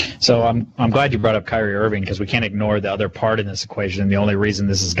 So I'm glad you brought up Kyrie Irving, because we can't ignore the other part in this equation. The only reason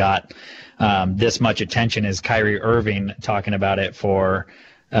this has got this much attention is Kyrie Irving talking about it for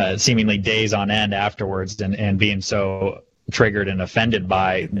seemingly days on end afterwards, and being so triggered and offended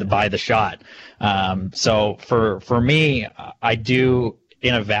by the shot. So for me, I do,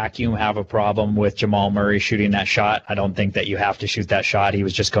 in a vacuum, have a problem with Jamal Murray shooting that shot. I don't think that you have to shoot that shot. He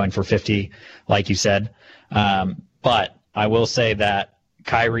was just going for 50, like you said. But I will say that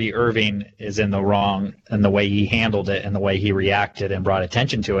Kyrie Irving is in the wrong in the way he handled it and the way he reacted and brought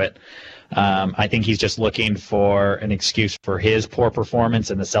attention to it. I think he's just looking for an excuse for his poor performance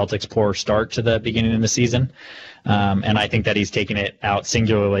and the Celtics' poor start to the beginning of the season. And I think that he's taking it out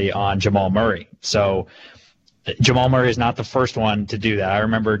singularly on Jamal Murray. So Jamal Murray is not the first one to do that. I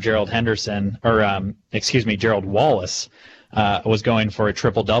remember Gerald Wallace was going for a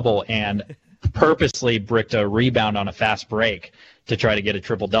triple-double and purposely bricked a rebound on a fast break to try to get a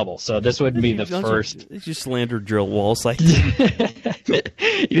triple-double. So this would be the first. You slandered Gerald Wallace like that.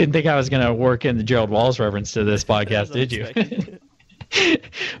 You didn't think I was going to work in the Gerald Wallace reference to this podcast, did you?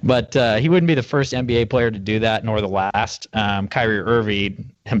 But he wouldn't be the first NBA player to do that, nor the last. Kyrie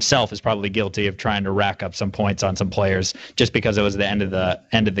Irving himself is probably guilty of trying to rack up some points on some players just because it was the end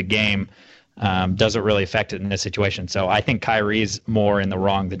of the game. Doesn't really affect it in this situation. So I think Kyrie's more in the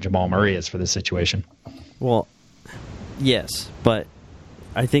wrong than Jamal Murray is for this situation. Well, yes, but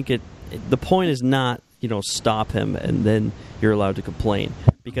I think the point is not, stop him and then you're allowed to complain,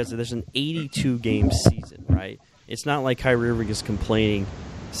 because there's an 82-game season, right? It's not like Kyrie Irving is complaining,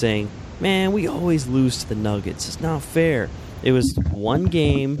 saying, man, we always lose to the Nuggets. It's not fair. It was one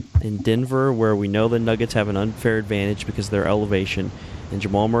game in Denver where we know the Nuggets have an unfair advantage because of their elevation, and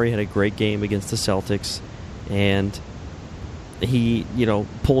Jamal Murray had a great game against the Celtics, and he,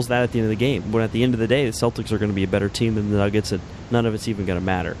 pulls that at the end of the game. When at the end of the day, the Celtics are going to be a better team than the Nuggets, and none of it's even going to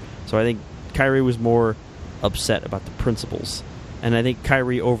matter. So I think Kyrie was more upset about the principles, and I think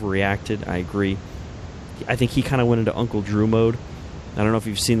Kyrie overreacted. I agree. I think he kind of went into Uncle Drew mode. I don't know if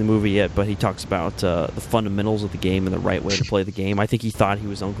you've seen the movie yet, but he talks about the fundamentals of the game and the right way to play the game. I think he thought he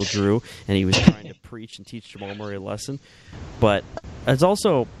was Uncle Drew, and he was trying to preach and teach Jamal Murray a lesson. But it's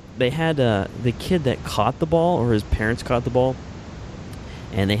also, they had the kid that caught the ball, or his parents caught the ball,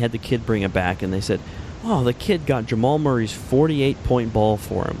 and they had the kid bring it back, and they said, oh, the kid got Jamal Murray's 48-point ball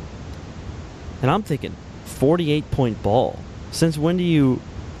for him. And I'm thinking, 48-point ball? Since when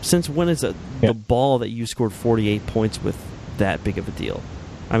is the ball that you scored 48 points with that big of a deal?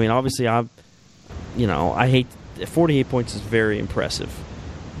 I mean, obviously, I hate 48 points is very impressive,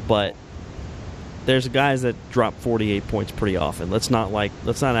 but there's guys that drop 48 points pretty often. Let's not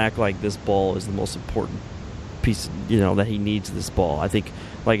act like this ball is the most important piece, that he needs this ball. I think,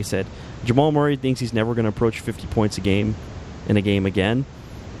 like I said, Jamal Murray thinks he's never going to approach 50 points a game in a game again.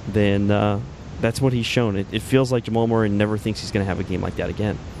 Then that's what he's shown. It feels like Jamal Murray never thinks he's going to have a game like that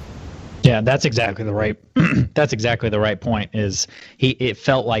again. Yeah, that's exactly the right point. It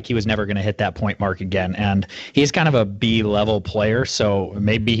felt like he was never going to hit that point mark again, and he's kind of a B-level player, so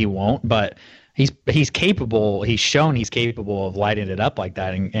maybe he won't, but he's capable. He's shown he's capable of lighting it up like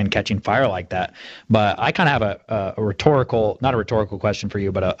that and catching fire like that. But I kind of have not a rhetorical question for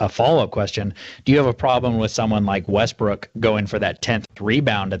you, but a follow-up question. Do you have a problem with someone like Westbrook going for that 10th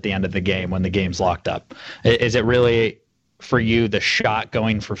rebound at the end of the game when the game's locked up? Is it really, for you, the shot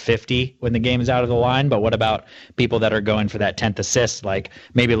going for 50 when the game is out of the line? But what about people that are going for that 10th assist? Like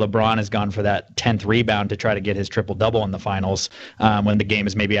maybe LeBron has gone for that 10th rebound to try to get his triple-double in the finals when the game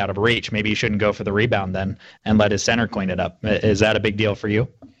is maybe out of reach. Maybe you shouldn't go for the rebound then and let his center clean it up. Is that a big deal for you?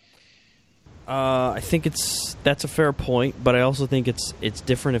 I think that's a fair point, but I also think it's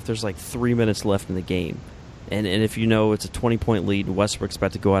different if there's like 3 minutes left in the game. And if it's a 20-point lead, Westbrook's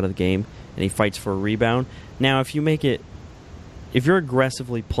about to go out of the game, and he fights for a rebound. Now, if you're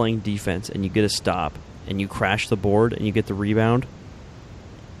aggressively playing defense and you get a stop and you crash the board and you get the rebound,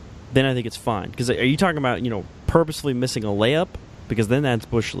 then I think it's fine. Because are you talking about, purposefully missing a layup? Because then that's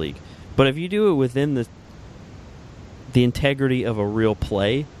Bush League. But if you do it within the integrity of a real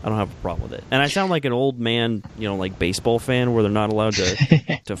play, I don't have a problem with it. And I sound like an old man, like baseball fan where they're not allowed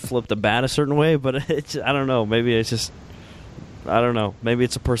to flip the bat a certain way, but I don't know. Maybe it's just, I don't know. Maybe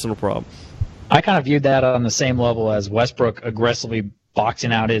it's a personal problem. I kind of viewed that on the same level as Westbrook aggressively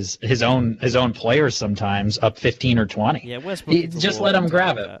boxing out his own players sometimes up 15 or 20. Yeah, Westbrook just let him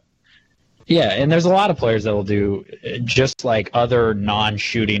grab it. Yeah, and there's a lot of players that will do just like other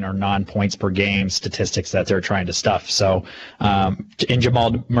non-shooting or non-points per game statistics that they're trying to stuff. So in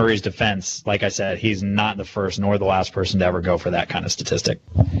Jamal Murray's defense, like I said, he's not the first nor the last person to ever go for that kind of statistic.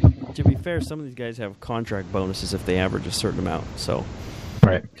 To be fair, some of these guys have contract bonuses if they average a certain amount. So,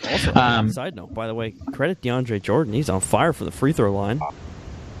 right. Also, side note, by the way, credit DeAndre Jordan. He's on fire from the free throw line.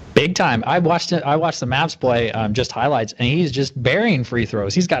 Big time. I watched the Mavs play, just highlights, and he's just burying free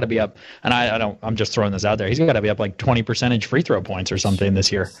throws. He's got to be up, and I'm just throwing this out there. He's got to be up like 20% free throw points or something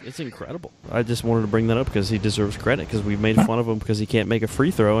this year. It's incredible. I just wanted to bring that up because he deserves credit because we made fun of him because he can't make a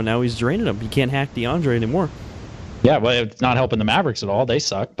free throw, and now he's draining him. He can't hack DeAndre anymore. Yeah, well, it's not helping the Mavericks at all. They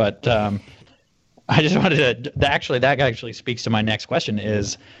suck, but I just wanted to that actually speaks to my next question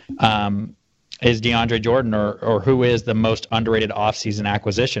is DeAndre Jordan or who is the most underrated offseason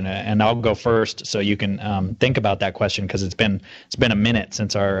acquisition? And I'll go first so you can think about that question because it's been a minute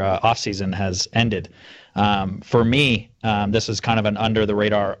since our offseason has ended. For me, this is kind of an under the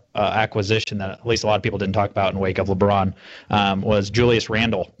radar acquisition that at least a lot of people didn't talk about in wake of LeBron, was Julius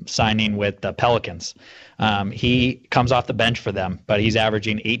Randle signing with the Pelicans. He comes off the bench for them, but he's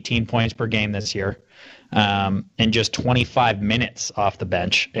averaging 18 points per game this year. In just 25 minutes off the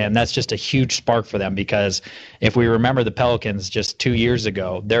bench. And that's just a huge spark for them because if we remember the Pelicans just 2 years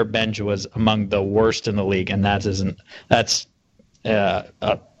ago, their bench was among the worst in the league. And that's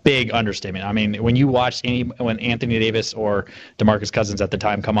a big understatement. I mean, when you watch when Anthony Davis or DeMarcus Cousins at the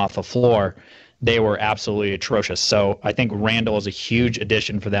time come off the floor, they were absolutely atrocious. So I think Randall is a huge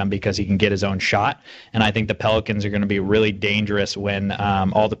addition for them because he can get his own shot. And I think the Pelicans are going to be really dangerous when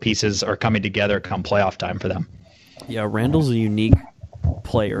all the pieces are coming together come playoff time for them. Yeah, Randall's a unique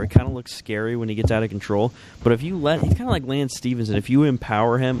player. It kind of looks scary when he gets out of control. But if you he's kind of like Lance Stevenson. If you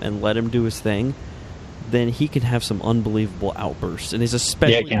empower him and let him do his thing, then he can have some unbelievable outbursts. And he's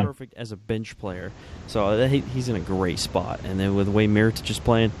especially perfect as a bench player. So he's in a great spot. And then with the way Mirotic is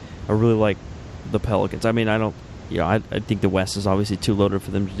playing, I really like the Pelicans. I mean, I think the West is obviously too loaded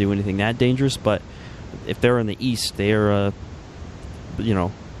for them to do anything that dangerous, but if they're in the East, they're,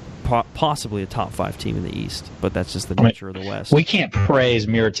 possibly a top 5 team in the East, but that's just the nature of the West. We can't praise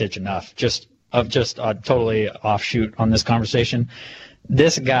Mirotic enough. Just a totally offshoot on this conversation.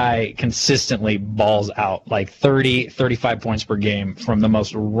 This guy consistently balls out like 30, 35 points per game from the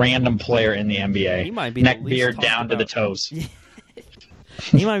most random player in the NBA. He might be neck beard down to the toes.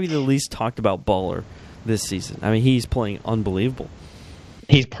 He might be the least talked about baller this season. I mean, he's playing unbelievable.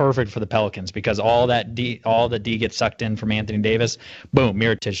 He's perfect for the Pelicans because all the D gets sucked in from Anthony Davis. Boom,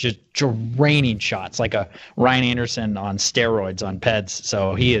 Mirotic just draining shots like a Ryan Anderson on steroids on PEDs.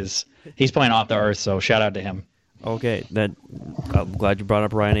 So he's playing off the earth. So shout out to him. Okay, I'm glad you brought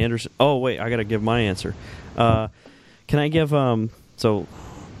up Ryan Anderson. Oh wait, I got to give my answer. Can I give low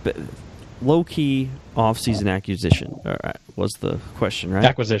key off-season acquisition was the question, right?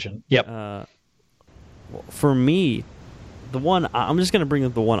 Acquisition. Yep. For me, the one I'm just going to bring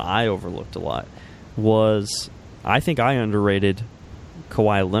up the one I overlooked a lot was I think I underrated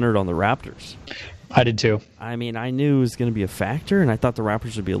Kawhi Leonard on the Raptors. I did too. I mean, I knew it was going to be a factor, and I thought the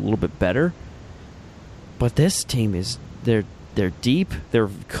Raptors would be a little bit better. But this team they're deep, they're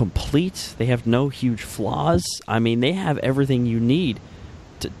complete, they have no huge flaws. I mean, they have everything you need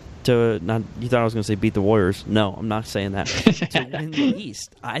to not. You thought I was going to say beat the Warriors? No, I'm not saying that. To win the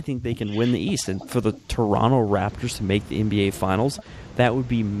East, I think they can win the East, and for the Toronto Raptors to make the NBA Finals, that would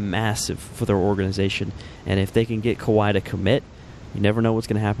be massive for their organization. And if they can get Kawhi to commit, you never know what's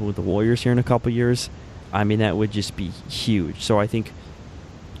going to happen with the Warriors here in a couple years. I mean, that would just be huge. So I think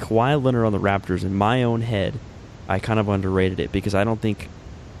Kawhi Leonard on the Raptors, in my own head, I kind of underrated it because I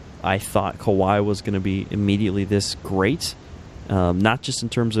thought Kawhi was going to be immediately this great. Not just in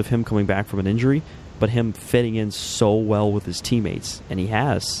terms of him coming back from an injury, but him fitting in so well with his teammates, and he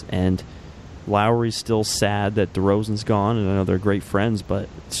has. And Lowry's still sad that DeRozan's gone, and I know they're great friends, but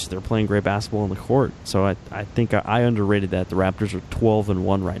they're playing great basketball on the court. So I think I underrated that. The Raptors are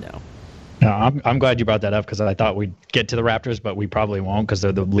 12-1 right now. No, I'm glad you brought that up because I thought we'd get to the Raptors, but we probably won't because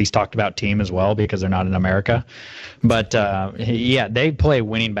they're the least talked about team as well because they're not in America. But yeah, they play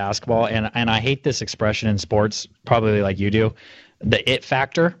winning basketball, and I hate this expression in sports, probably like you do, the it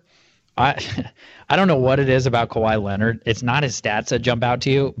factor. I don't know what it is about Kawhi Leonard. It's not his stats that jump out to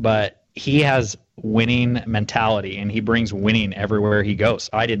you, but he has winning mentality, and he brings winning everywhere he goes.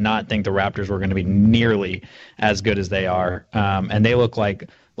 I did not think the Raptors were going to be nearly as good as they are, and they look like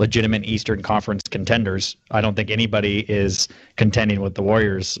legitimate Eastern Conference contenders. I don't think anybody is contending with the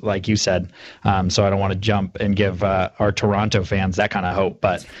Warriors, like you said. So I don't want to jump and give our Toronto fans that kind of hope.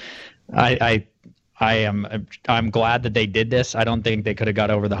 But I'm glad that they did this. I don't think they could have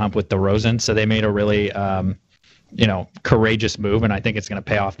got over the hump with DeRozan. So they made a really courageous move, and I think it's going to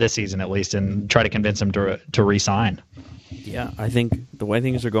pay off this season at least, and try to convince him to re-sign. Yeah, I think the way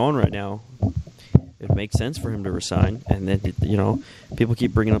things are going right now, it makes sense for him to resign. And then, people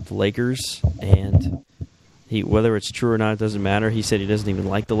keep bringing up the Lakers, and whether it's true or not, it doesn't matter. He said he doesn't even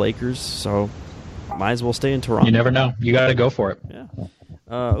like the Lakers, so might as well stay in Toronto. You never know. You got to go for it. Yeah.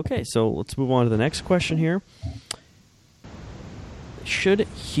 Okay, so let's move on to the next question here. Should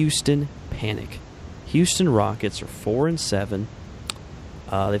Houston panic? Houston Rockets are 4-7.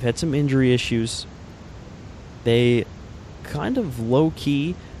 They've had some injury issues. They kind of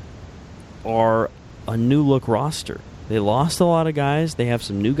low-key are a new-look roster. They lost a lot of guys. They have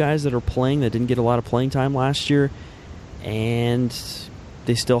some new guys that are playing that didn't get a lot of playing time last year. And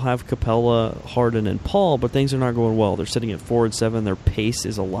they still have Capella, Harden, and Paul, but things are not going well. They're sitting at 4-7. Their pace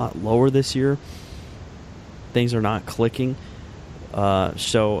is a lot lower this year. Things are not clicking.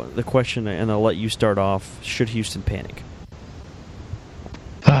 So the question, and I'll let you start off, should Houston panic?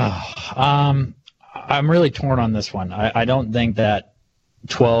 I'm really torn on this one. I don't think that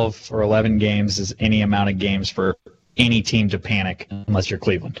 12 or 11 games is any amount of games for any team to panic, unless you're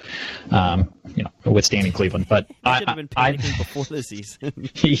Cleveland, withstanding Cleveland. But they should have been panicking before the season.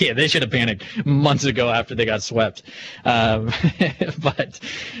 Yeah, they should have panicked months ago after they got swept. But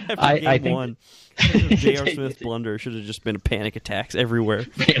I think one, J.R. Smith blunder should have just been panic attacks everywhere.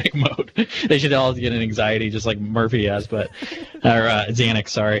 Panic mode. They should all get an anxiety, just like Murphy has, or Xanax.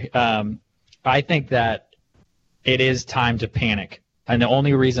 Sorry. I think that it is time to panic, and the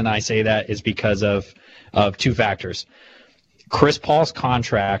only reason I say that is because of two factors. Chris Paul's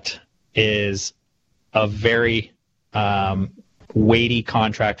contract is a very weighty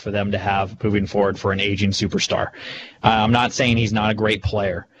contract for them to have moving forward for an aging superstar. I'm not saying he's not a great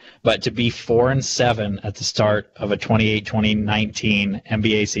player, but to be 4-7 at the start of a 2018-2019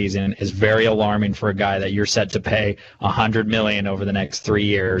 NBA season is very alarming for a guy that you're set to pay $100 million over the next 3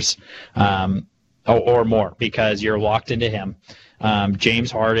 years, or more, because you're locked into him.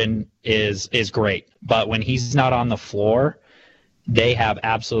 James Harden is great, but when he's not on the floor, they have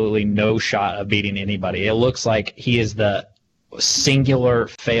absolutely no shot of beating anybody. It looks like he is the singular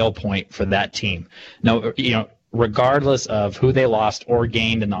fail point for that team. No, regardless of who they lost or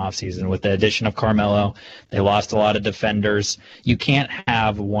gained in the offseason, with the addition of Carmelo, they lost a lot of defenders. You can't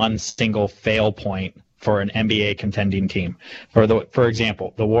have one single fail point for an NBA contending team. For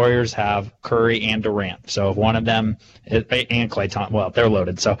example, the Warriors have Curry and Durant. So if one of them, and Klay Thompson, well, they're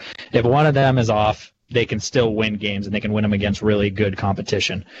loaded. So if one of them is off, they can still win games, and they can win them against really good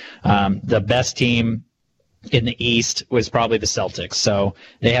competition. The best team in the East was probably the Celtics. So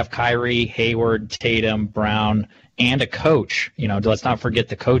they have Kyrie, Hayward, Tatum, Brown, and a coach. Let's not forget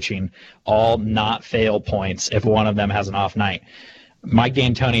the coaching, all not fail points if one of them has an off night. Mike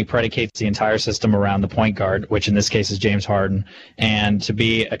D'Antoni predicates the entire system around the point guard, which in this case is James Harden. And to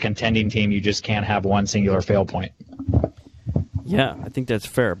be a contending team, you just can't have one singular fail point. Yeah, I think that's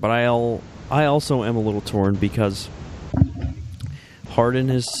fair. But I also am a little torn because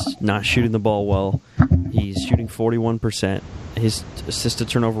Harden is not shooting the ball well. He's shooting 41%. His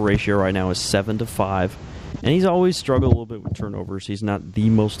assist-to-turnover ratio right now is 7-5. And he's always struggled a little bit with turnovers. He's not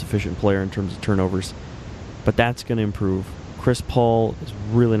the most efficient player in terms of turnovers. But that's going to improve. Chris Paul is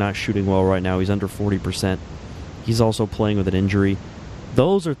really not shooting well right now. He's under 40%. He's also playing with an injury.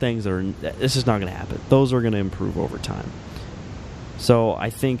 Those are things this is not going to happen. Those are going to improve over time. So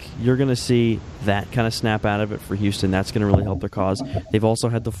I think you're going to see that kind of snap out of it for Houston. That's going to really help their cause. They've also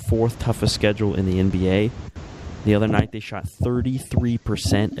had the fourth toughest schedule in the NBA. The other night they shot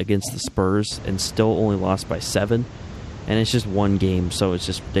 33% against the Spurs and still only lost by 7. And it's just one game, so it's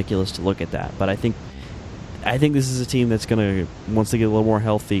just ridiculous to look at that. But I think this is a team that's going to, once they get a little more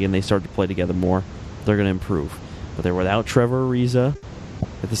healthy and they start to play together more, they're going to improve. But they're without Trevor Ariza.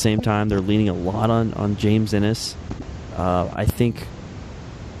 At the same time, they're leaning a lot on James Ennis. I think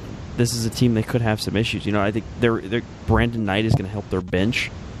this is a team that could have some issues. I think Brandon Knight is going to help their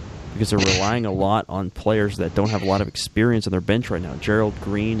bench because they're relying a lot on players that don't have a lot of experience on their bench right now. Gerald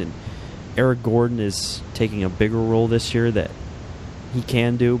Green and Eric Gordon is taking a bigger role this year that he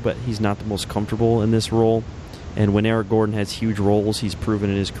can do, but he's not the most comfortable in this role. And when Eric Gordon has huge roles, he's proven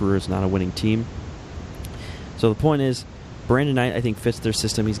in his career it's not a winning team. So the point is, Brandon Knight, I think, fits their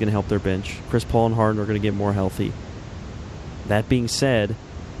system. He's going to help their bench. Chris Paul and Harden are going to get more healthy. That being said,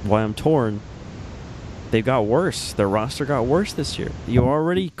 why I'm torn, they got worse. Their roster got worse this year. You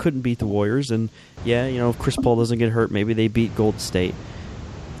already couldn't beat the Warriors, and yeah, if Chris Paul doesn't get hurt, maybe they beat Golden State.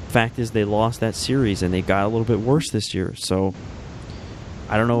 Fact is, they lost that series, and they got a little bit worse this year. So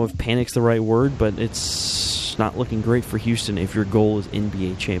I don't know if panic's the right word, but it's not looking great for Houston if your goal is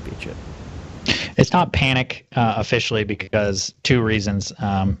NBA championship. It's not panic officially because two reasons.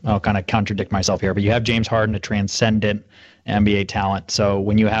 I'll kind of contradict myself here, but you have James Harden, a transcendent NBA talent. So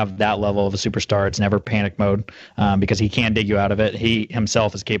when you have that level of a superstar, it's never panic mode because he can dig you out of it. He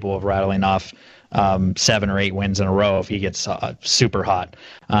himself is capable of rattling off 7 or 8 wins in a row if he gets super hot.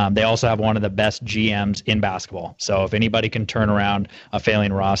 They also have one of the best GMs in basketball. So if anybody can turn around a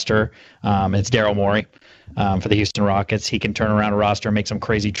failing roster, it's Daryl Morey. For the Houston Rockets, he can turn around a roster, make some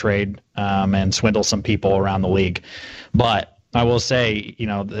crazy trade, and swindle some people around the league. But I will say,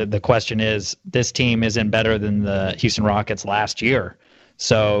 the question is, this team isn't better than the Houston Rockets last year.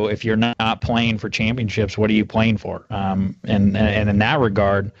 So if you're not playing for championships, what are you playing for? And in that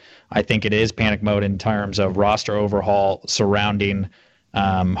regard, I think it is panic mode in terms of roster overhaul surrounding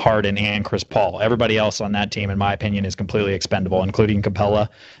Harden and Chris Paul. Everybody else on that team, in my opinion, is completely expendable, including Capella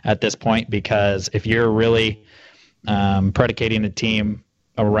at this point, because if you're really predicating a team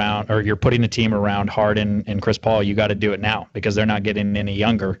around, or you're putting a team around Harden and Chris Paul, you got to do it now because they're not getting any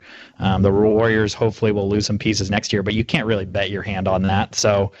younger. The Warriors hopefully will lose some pieces next year, but you can't really bet your hand on that.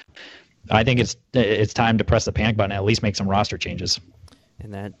 So I think it's time to press the panic button and at least make some roster changes.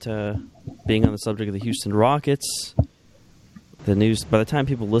 And that being on the subject of the Houston Rockets, the news, by the time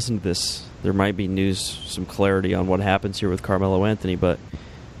people listen to this, there might be some clarity on what happens here with Carmelo Anthony, but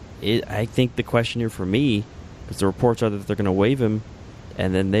I think the question here for me, because the reports are that they're going to waive him,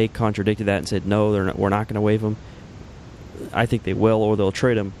 and then they contradicted that and said, no, we're not going to waive him. I think they will, or they'll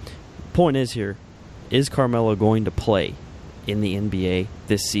trade him. Point is here, is Carmelo going to play in the NBA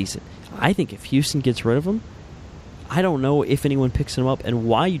this season? I think if Houston gets rid of him, I don't know if anyone picks him up and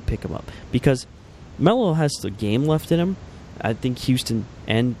why you'd pick him up, because Melo has the game left in him. I think Houston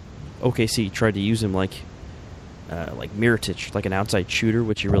and OKC tried to use him like Mirotic, like an outside shooter,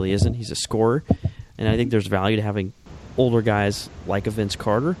 which he really isn't. He's a scorer, and I think there's value to having older guys like a Vince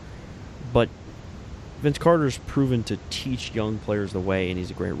Carter. But Vince Carter's proven to teach young players the way, and he's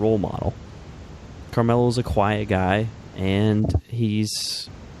a great role model. Carmelo's a quiet guy, and he's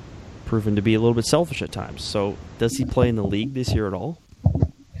proven to be a little bit selfish at times. So does he play in the league this year at all?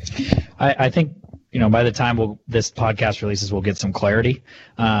 I think by the time this podcast releases, we'll get some clarity.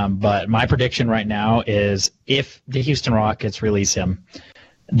 But my prediction right now is if the Houston Rockets release him,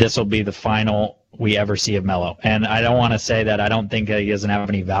 this will be the final we ever see of Melo. And I don't want to say that I don't think that he doesn't have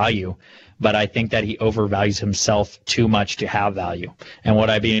any value, but I think that he overvalues himself too much to have value. And what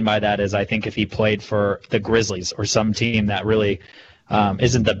I mean by that is I think if he played for the Grizzlies or some team that really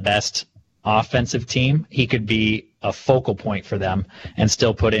isn't the best offensive team, he could be a focal point for them and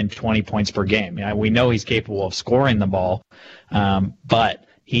still put in 20 points per game. We know he's capable of scoring the ball, but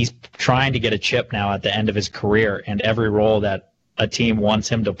he's trying to get a chip now at the end of his career, and every role that a team wants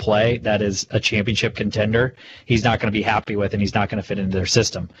him to play that is a championship contender, he's not going to be happy with, and he's not going to fit into their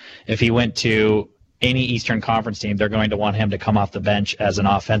system. If he went to any Eastern Conference team, they're going to want him to come off the bench as an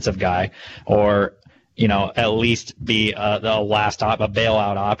offensive guy, or at least be a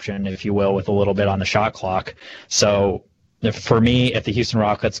bailout option, if you will, with a little bit on the shot clock. So for me, if the Houston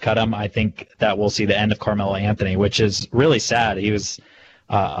Rockets cut him, I think that we'll see the end of Carmelo Anthony, which is really sad. He was,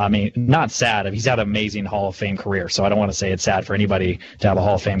 not sad. He's had an amazing Hall of Fame career, so I don't want to say it's sad for anybody to have a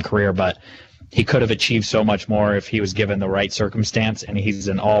Hall of Fame career, but he could have achieved so much more if he was given the right circumstance, and he's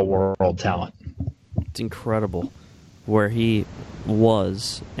an all-world talent. It's incredible where he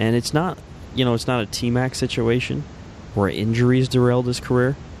was, and it's not a T-Mac situation where injuries derailed his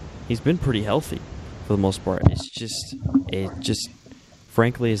career. He's been pretty healthy for the most part. It just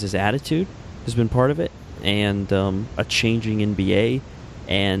frankly, is his attitude has been part of it, and a changing NBA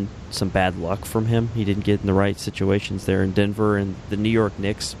and some bad luck from him. He didn't get in the right situations there in Denver and the New York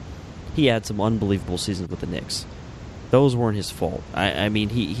Knicks. He had some unbelievable seasons with the Knicks. Those weren't his fault.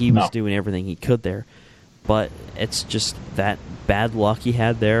 He was doing everything he could there. But it's just that bad luck he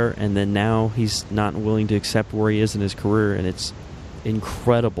had there, and then now he's not willing to accept where he is in his career, and it's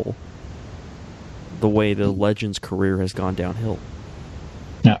incredible the way the legend's career has gone downhill.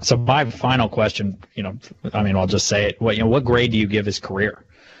 Yeah. So my final question, I'll just say it. What grade do you give his career?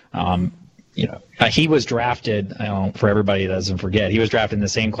 He was drafted. For everybody that doesn't forget, he was drafted in the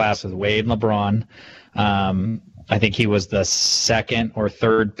same class as Wade and LeBron. I think he was the second or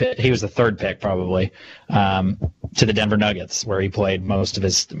third pick. He was the third pick, probably. to the Denver Nuggets, where he played most of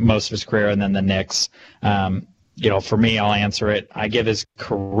his career, and then the Knicks. For me, I'll answer it. I give his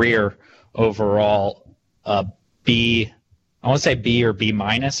career overall a B. I want to say B or B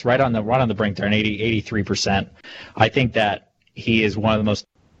minus, right on the brink there, an 83%. I think that he is one of the most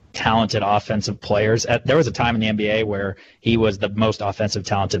talented offensive players. There was a time in the NBA where he was the most offensive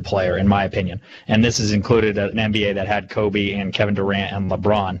talented player, in my opinion. And this is included an NBA that had Kobe and Kevin Durant and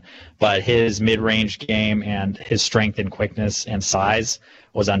LeBron. But his mid-range game and his strength and quickness and size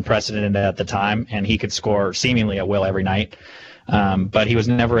was unprecedented at the time, and he could score seemingly at will every night. But he was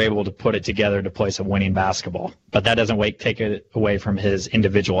never able to put it together to play some winning basketball. But that doesn't take it away from his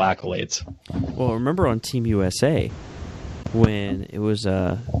individual accolades. Well, remember on Team USA when it was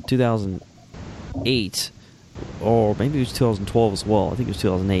 2008, or maybe it was 2012 as well. I think it was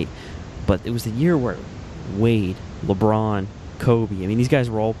 2008. But it was the year where Wade, LeBron, Kobe, I mean, these guys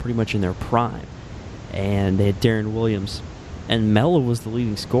were all pretty much in their prime. And they had Darren Williams. And Melo was the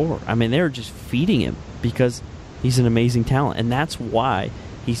leading scorer. I mean, they were just feeding him because he's an amazing talent. And that's why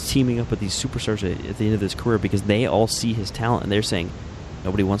he's teaming up with these superstars at the end of his career, because they all see his talent. And they're saying,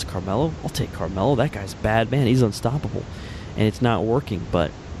 nobody wants Carmelo? I'll take Carmelo. That guy's bad, man. He's unstoppable. And it's not working.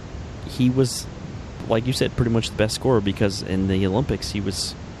 But he was, like you said, pretty much the best scorer, because in the Olympics he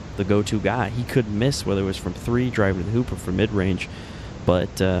was the go-to guy. He couldn't miss, whether it was from three, driving to the hoop, or from mid-range.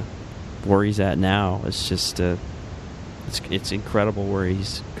 But where he's at now, it's just it's incredible where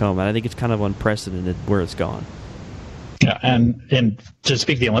he's come. And I think it's kind of unprecedented where it's gone. Yeah, and to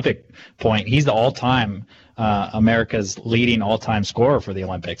speak the Olympic point, he's the all-time America's leading all-time scorer for the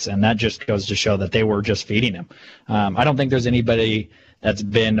Olympics, and that just goes to show that they were just feeding him. I don't think there's anybody that's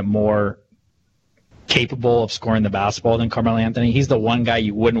been more capable of scoring the basketball than Carmelo Anthony. He's the one guy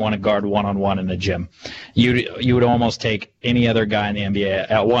you wouldn't want to guard one-on-one in the gym. You would almost take any other guy in the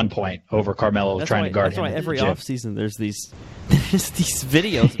NBA at one point over Carmelo trying to guard him. That's why every offseason there's these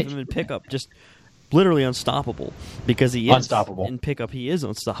videos of him in pickup just literally unstoppable, because he is unstoppable. In pickup, he is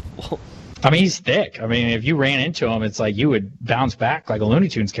unstoppable. I mean, he's thick. I mean, if you ran into him, it's like you would bounce back like a Looney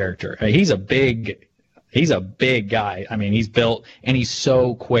Tunes character. He's a big guy. I mean, he's built, and he's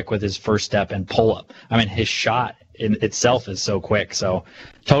so quick with his first step and pull up. I mean, his shot in itself is so quick. So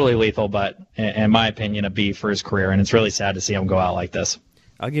totally lethal, but in my opinion, a B for his career. And it's really sad to see him go out like this.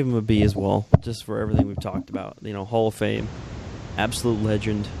 I'll give him a B as well, just for everything we've talked about. Hall of Fame, absolute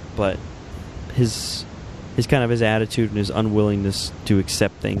legend, but his kind of his attitude and his unwillingness to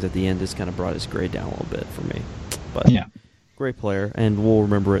accept things at the end has kind of brought his grade down a little bit for me. But yeah, great player, and we'll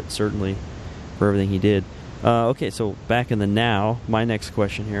remember it certainly for everything he did. Okay, so back in the now, my next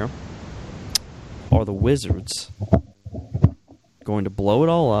question here: are the Wizards going to blow it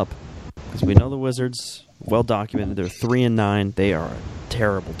all up? Because we know the Wizards, well documented, they're 3-9. They are a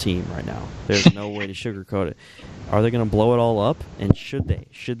terrible team right now. There's no way to sugarcoat it. Are they going to blow it all up? And should they?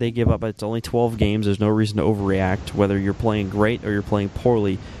 Should they give up? It's only 12 games. There's no reason to overreact. Whether you're playing great or you're playing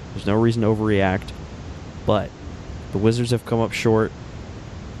poorly, there's no reason to overreact. But the Wizards have come up short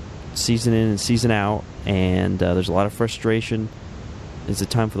season in and season out, and there's a lot of frustration. Is it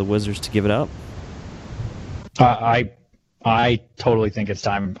time for the Wizards to give it up? I totally think it's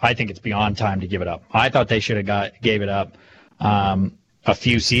time. I think it's beyond time to give it up. I thought they should have gave it up a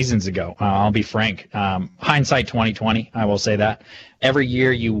few seasons ago. I'll be frank. Hindsight 2020, I will say that. Every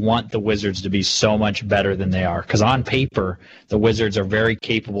year you want the Wizards to be so much better than they are, because on paper the Wizards are a very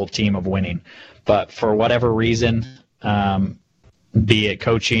capable team of winning. But for whatever reason, be it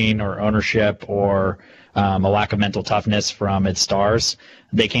coaching or ownership or a lack of mental toughness from its stars,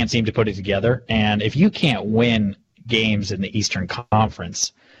 they can't seem to put it together. And if you can't win games in the Eastern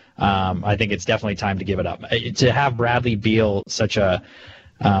Conference, I think it's definitely time to give it up. To have Bradley Beal such a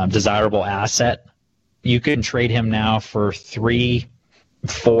desirable asset, you can trade him now for 3-4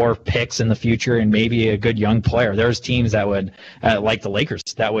 picks in the future and maybe a good young player. There's teams that would, like the Lakers,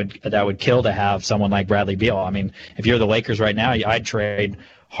 that would kill to have someone like Bradley Beal. I mean, if you're the Lakers right now, I'd trade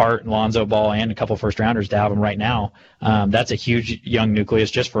Hart, Lonzo Ball, and a couple first rounders to have them right now. That's a huge young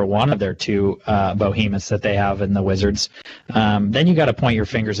nucleus just for one of their two behemoths that they have in the Wizards. Then you got to point your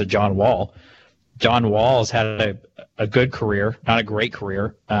fingers at John Wall. John Wall's had a good career, not a great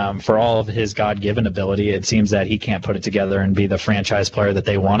career. For all of his God-given ability, it seems that he can't put it together and be the franchise player that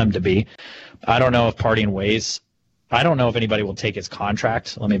they want him to be. I don't know if parting ways. I don't know if anybody will take his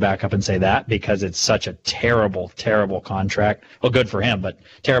contract. Let me back up and say that, because it's such a terrible, terrible contract. Well, good for him, but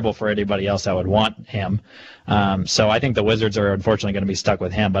terrible for anybody else that would want him. So I think the Wizards are unfortunately going to be stuck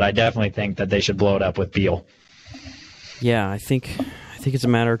with him, but I definitely think that they should blow it up with Beal. Yeah, I think it's a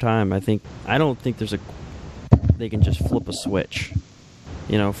matter of time. I don't think they can just flip a switch.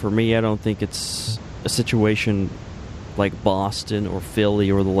 For me, I don't think it's a situation like Boston or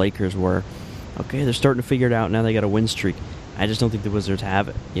Philly or the Lakers where, okay, they're starting to figure it out. Now they got a win streak. I just don't think the Wizards have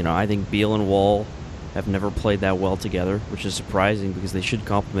it. I think Beal and Wall have never played that well together, which is surprising because they should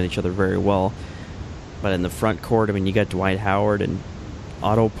complement each other very well. But in the front court, you got Dwight Howard, and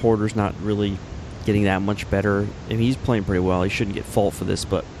Otto Porter's not really getting that much better. He's playing pretty well. He shouldn't get fault for this,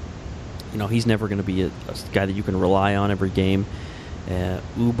 but he's never going to be a guy that you can rely on every game.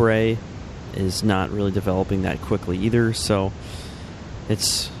 Oubre is not really developing that quickly either, so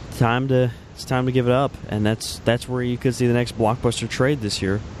it's time to give it up, and that's where you could see the next blockbuster trade this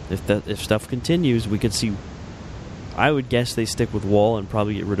year. If stuff continues, we could see. I would guess they stick with Wall and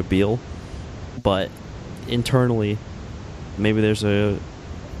probably get rid of Beal, but internally, maybe there's a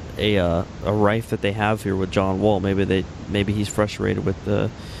rife that they have here with John Wall. Maybe he's frustrated with the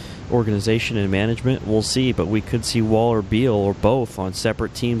organization and management. We'll see, but we could see Wall or Beal or both on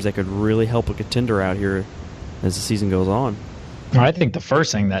separate teams that could really help a contender out here as the season goes on. I think the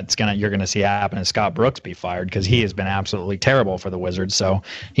first thing you're gonna see happen is Scott Brooks be fired, because he has been absolutely terrible for the Wizards. So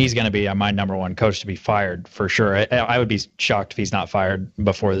he's gonna be my number one coach to be fired for sure. I would be shocked if he's not fired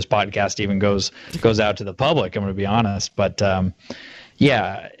before this podcast even goes out to the public. I'm gonna be honest, but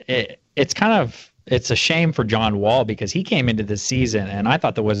it's a shame for John Wall, because he came into this season and I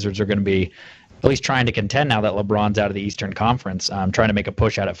thought the Wizards are going to be at least trying to contend now that LeBron's out of the Eastern Conference, trying to make a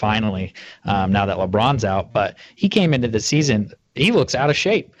push at it finally now that LeBron's out. But he came into the season, he looks out of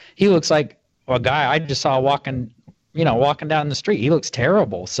shape. He looks like a guy I just saw walking down the street. He looks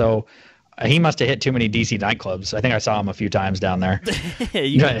terrible. So he must have hit too many DC nightclubs. I think I saw him a few times down there.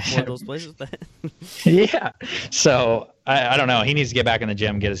 You got one of those places. Yeah. So I don't know. He needs to get back in the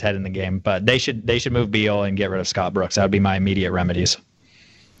gym, get his head in the game. But they should move Beal and get rid of Scott Brooks. That would be my immediate remedies.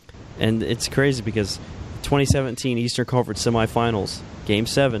 And it's crazy because 2017 Eastern Conference semifinals, Game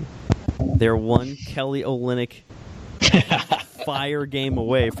 7, they're one Kelly Olynyk fire game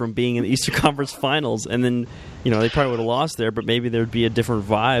away from being in the Eastern Conference Finals, and then they probably would have lost there, but maybe there'd be a different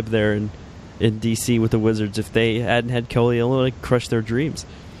vibe there in DC with the Wizards if they hadn't had Kelly Olynyk crush their dreams.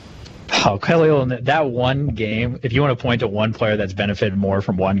 Oh, Kelly Olynyk, that one game, if you want to point to one player that's benefited more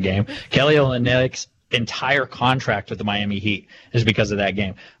from one game, Kelly Olynyk's entire contract with the Miami Heat is because of that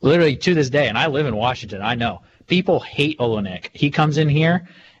game. Literally to this day, and I live in Washington, I know, people hate Olynyk. He comes in here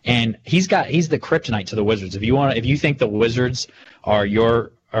and he's the kryptonite to the Wizards. If you think the Wizards are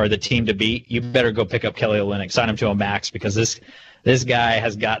the team to beat, you better go pick up Kelly Olynyk, sign him to a max, because this guy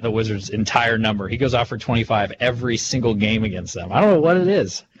has got the Wizards' entire number. He goes off for 25 every single game against them. I don't know what it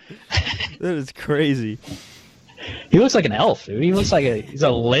is. That is crazy. He looks like an elf, dude. He looks like he's a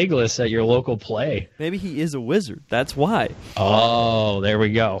Legolas at your local play. Maybe he is a wizard. That's why. Oh, there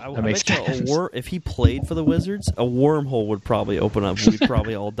we go. That makes sense. If he played for the Wizards, a wormhole would probably open up and we'd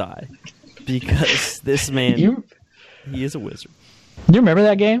probably all die. Because this man, he is a wizard. You remember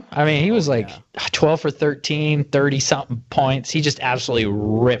that game? I mean, he was 12 for 13, 30-something points. He just absolutely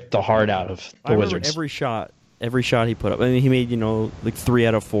ripped the heart out of the Wizards. Every shot he put up. I mean, he made, 3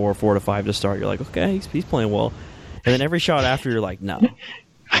 out of 4, 4 out of 5 to start. You're like, okay, he's playing well. And then every shot after, you're like, no.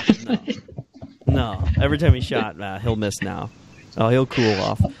 Every time he shot, he'll miss now. Oh, he'll cool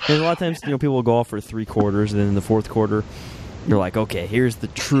off. And a lot of times, people will go off for 3 quarters, and then in the 4th quarter, you're like, okay, here's the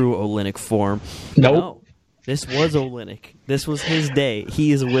true Olynyk form. Nope. No, this was Olynyk. This was his day.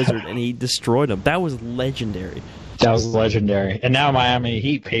 He is a wizard, and he destroyed him. That was legendary. And now Miami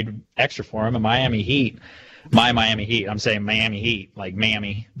Heat paid extra for him, and Miami Heat, I'm saying Miami Heat, like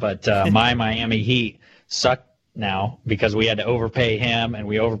Mammy, but my Miami Heat sucked now because we had to overpay him, and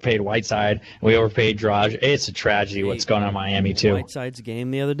we overpaid Whiteside, and we overpaid Draj. It's a tragedy what's going on in Miami too. Whiteside's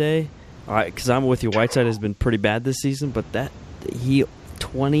game the other day, all right, because I'm with you. Whiteside has been pretty bad this season, but he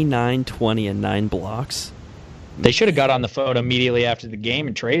 29, 20, and 9 blocks. They should have got on the phone immediately after the game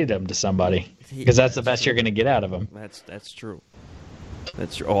and traded him to somebody, because that's the best you're going to get out of him. That's true.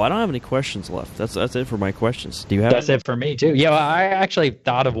 That's true. Oh, I don't have any questions left. That's it for my questions. Do you have? That's it for me too. Yeah, well, I actually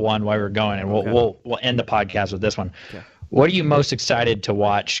thought of one while we were going, and we'll end the podcast with this one. Okay. What are you most excited to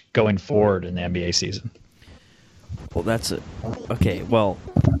watch going forward in the NBA season? Well, that's it. Okay. Well,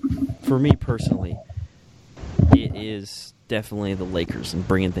 for me personally, it is definitely the Lakers and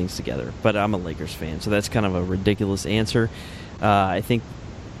bringing things together. But I'm a Lakers fan, so that's kind of a ridiculous answer. I think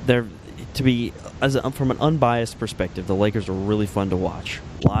from an unbiased perspective, the Lakers are really fun to watch.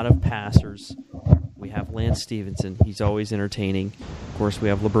 A lot of passers. We have Lance Stevenson. He's always entertaining. Of course, we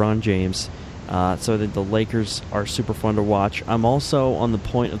have LeBron James. So the Lakers are super fun to watch. I'm also on the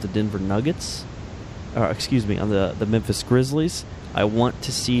point of the Denver Nuggets. On the Memphis Grizzlies. I want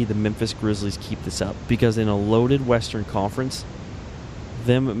to see the Memphis Grizzlies keep this up because in a loaded Western Conference,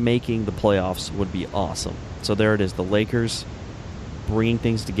 them making the playoffs would be awesome. So there it is, the Lakers bringing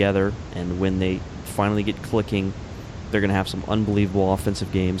things together, and when they finally get clicking, they're going to have some unbelievable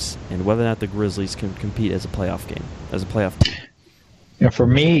offensive games, and whether or not the Grizzlies can compete as a playoff team. Yeah, for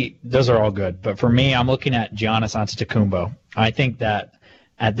me, those are all good. But for me, I'm looking at Giannis Antetokounmpo. I think that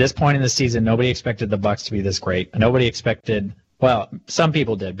at this point in the season, nobody expected the Bucks to be this great. Nobody expected, well, some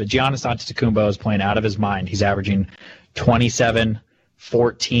people did, but Giannis Antetokounmpo is playing out of his mind. He's averaging 27,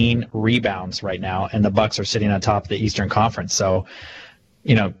 14 rebounds right now, and the Bucks are sitting on top of the Eastern Conference. So,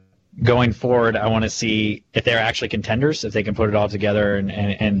 going forward, I want to see if they're actually contenders, if they can put it all together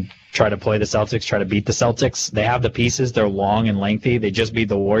and try to play the Celtics, try to beat the Celtics. They have the pieces. They're long and lengthy. They just beat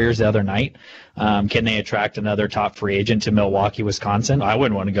the Warriors the other night. Can they attract another top free agent to Milwaukee, Wisconsin? I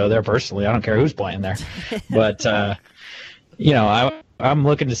wouldn't want to go there personally. I don't care who's playing there. But, I'm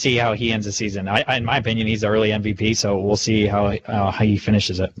looking to see how he ends the season. In my opinion, he's the early MVP, so we'll see how he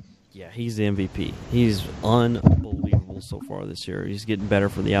finishes it. Yeah, he's the MVP. He's unbelievable so far this year. He's getting better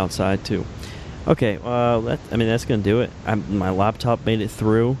from the outside, too. Okay, that's going to do it. My laptop made it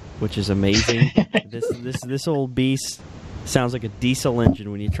through, which is amazing. This old beast sounds like a diesel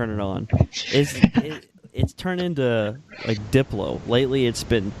engine when you turn it on. It's turned into like Diplo. Lately, it's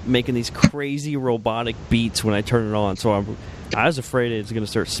been making these crazy robotic beats when I turn it on. So I was afraid it was going to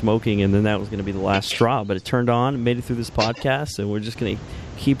start smoking, and then that was going to be the last straw. But it turned on, made it through this podcast, and we're just going to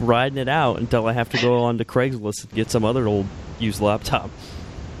keep riding it out until I have to go on to Craigslist and get some other old used laptop.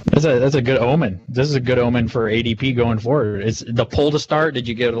 That's a good omen. This is a good omen for ADP going forward. It's the pull to start. Did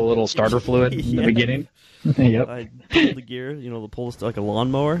you get a little starter fluid in the beginning? Yep. I pulled the gear, the pull like a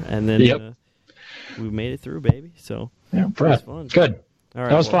lawnmower, and then we made it through, baby. So yeah, it was fun. Good. All right,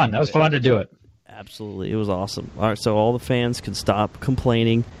 that was fun. That was fun to do it. Absolutely, it was awesome. All right, so all the fans can stop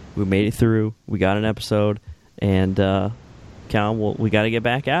complaining. We made it through. We got an episode, and Cal, we got to get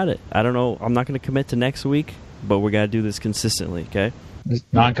back at it. I don't know. I'm not going to commit to next week, but we got to do this consistently. Okay. It's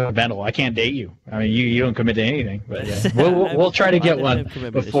non-committal. I can't date you. I mean, you don't commit to anything. But yeah. we'll try to get one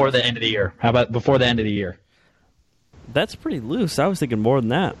before the end of the year. How about before the end of the year? That's pretty loose. I was thinking more than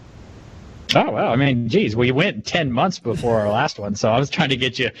that. Oh, well, I mean, geez, we went 10 months before our last one, so I was trying to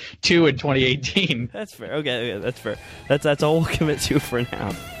get you 2 in 2018. That's fair. Okay, that's fair. That's all we'll commit to for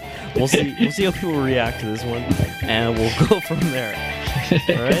now. We'll see how people react to this one, and we'll go from there.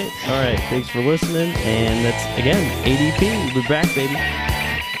 All right. Thanks for listening, and that's again ADP. We'll be back, baby.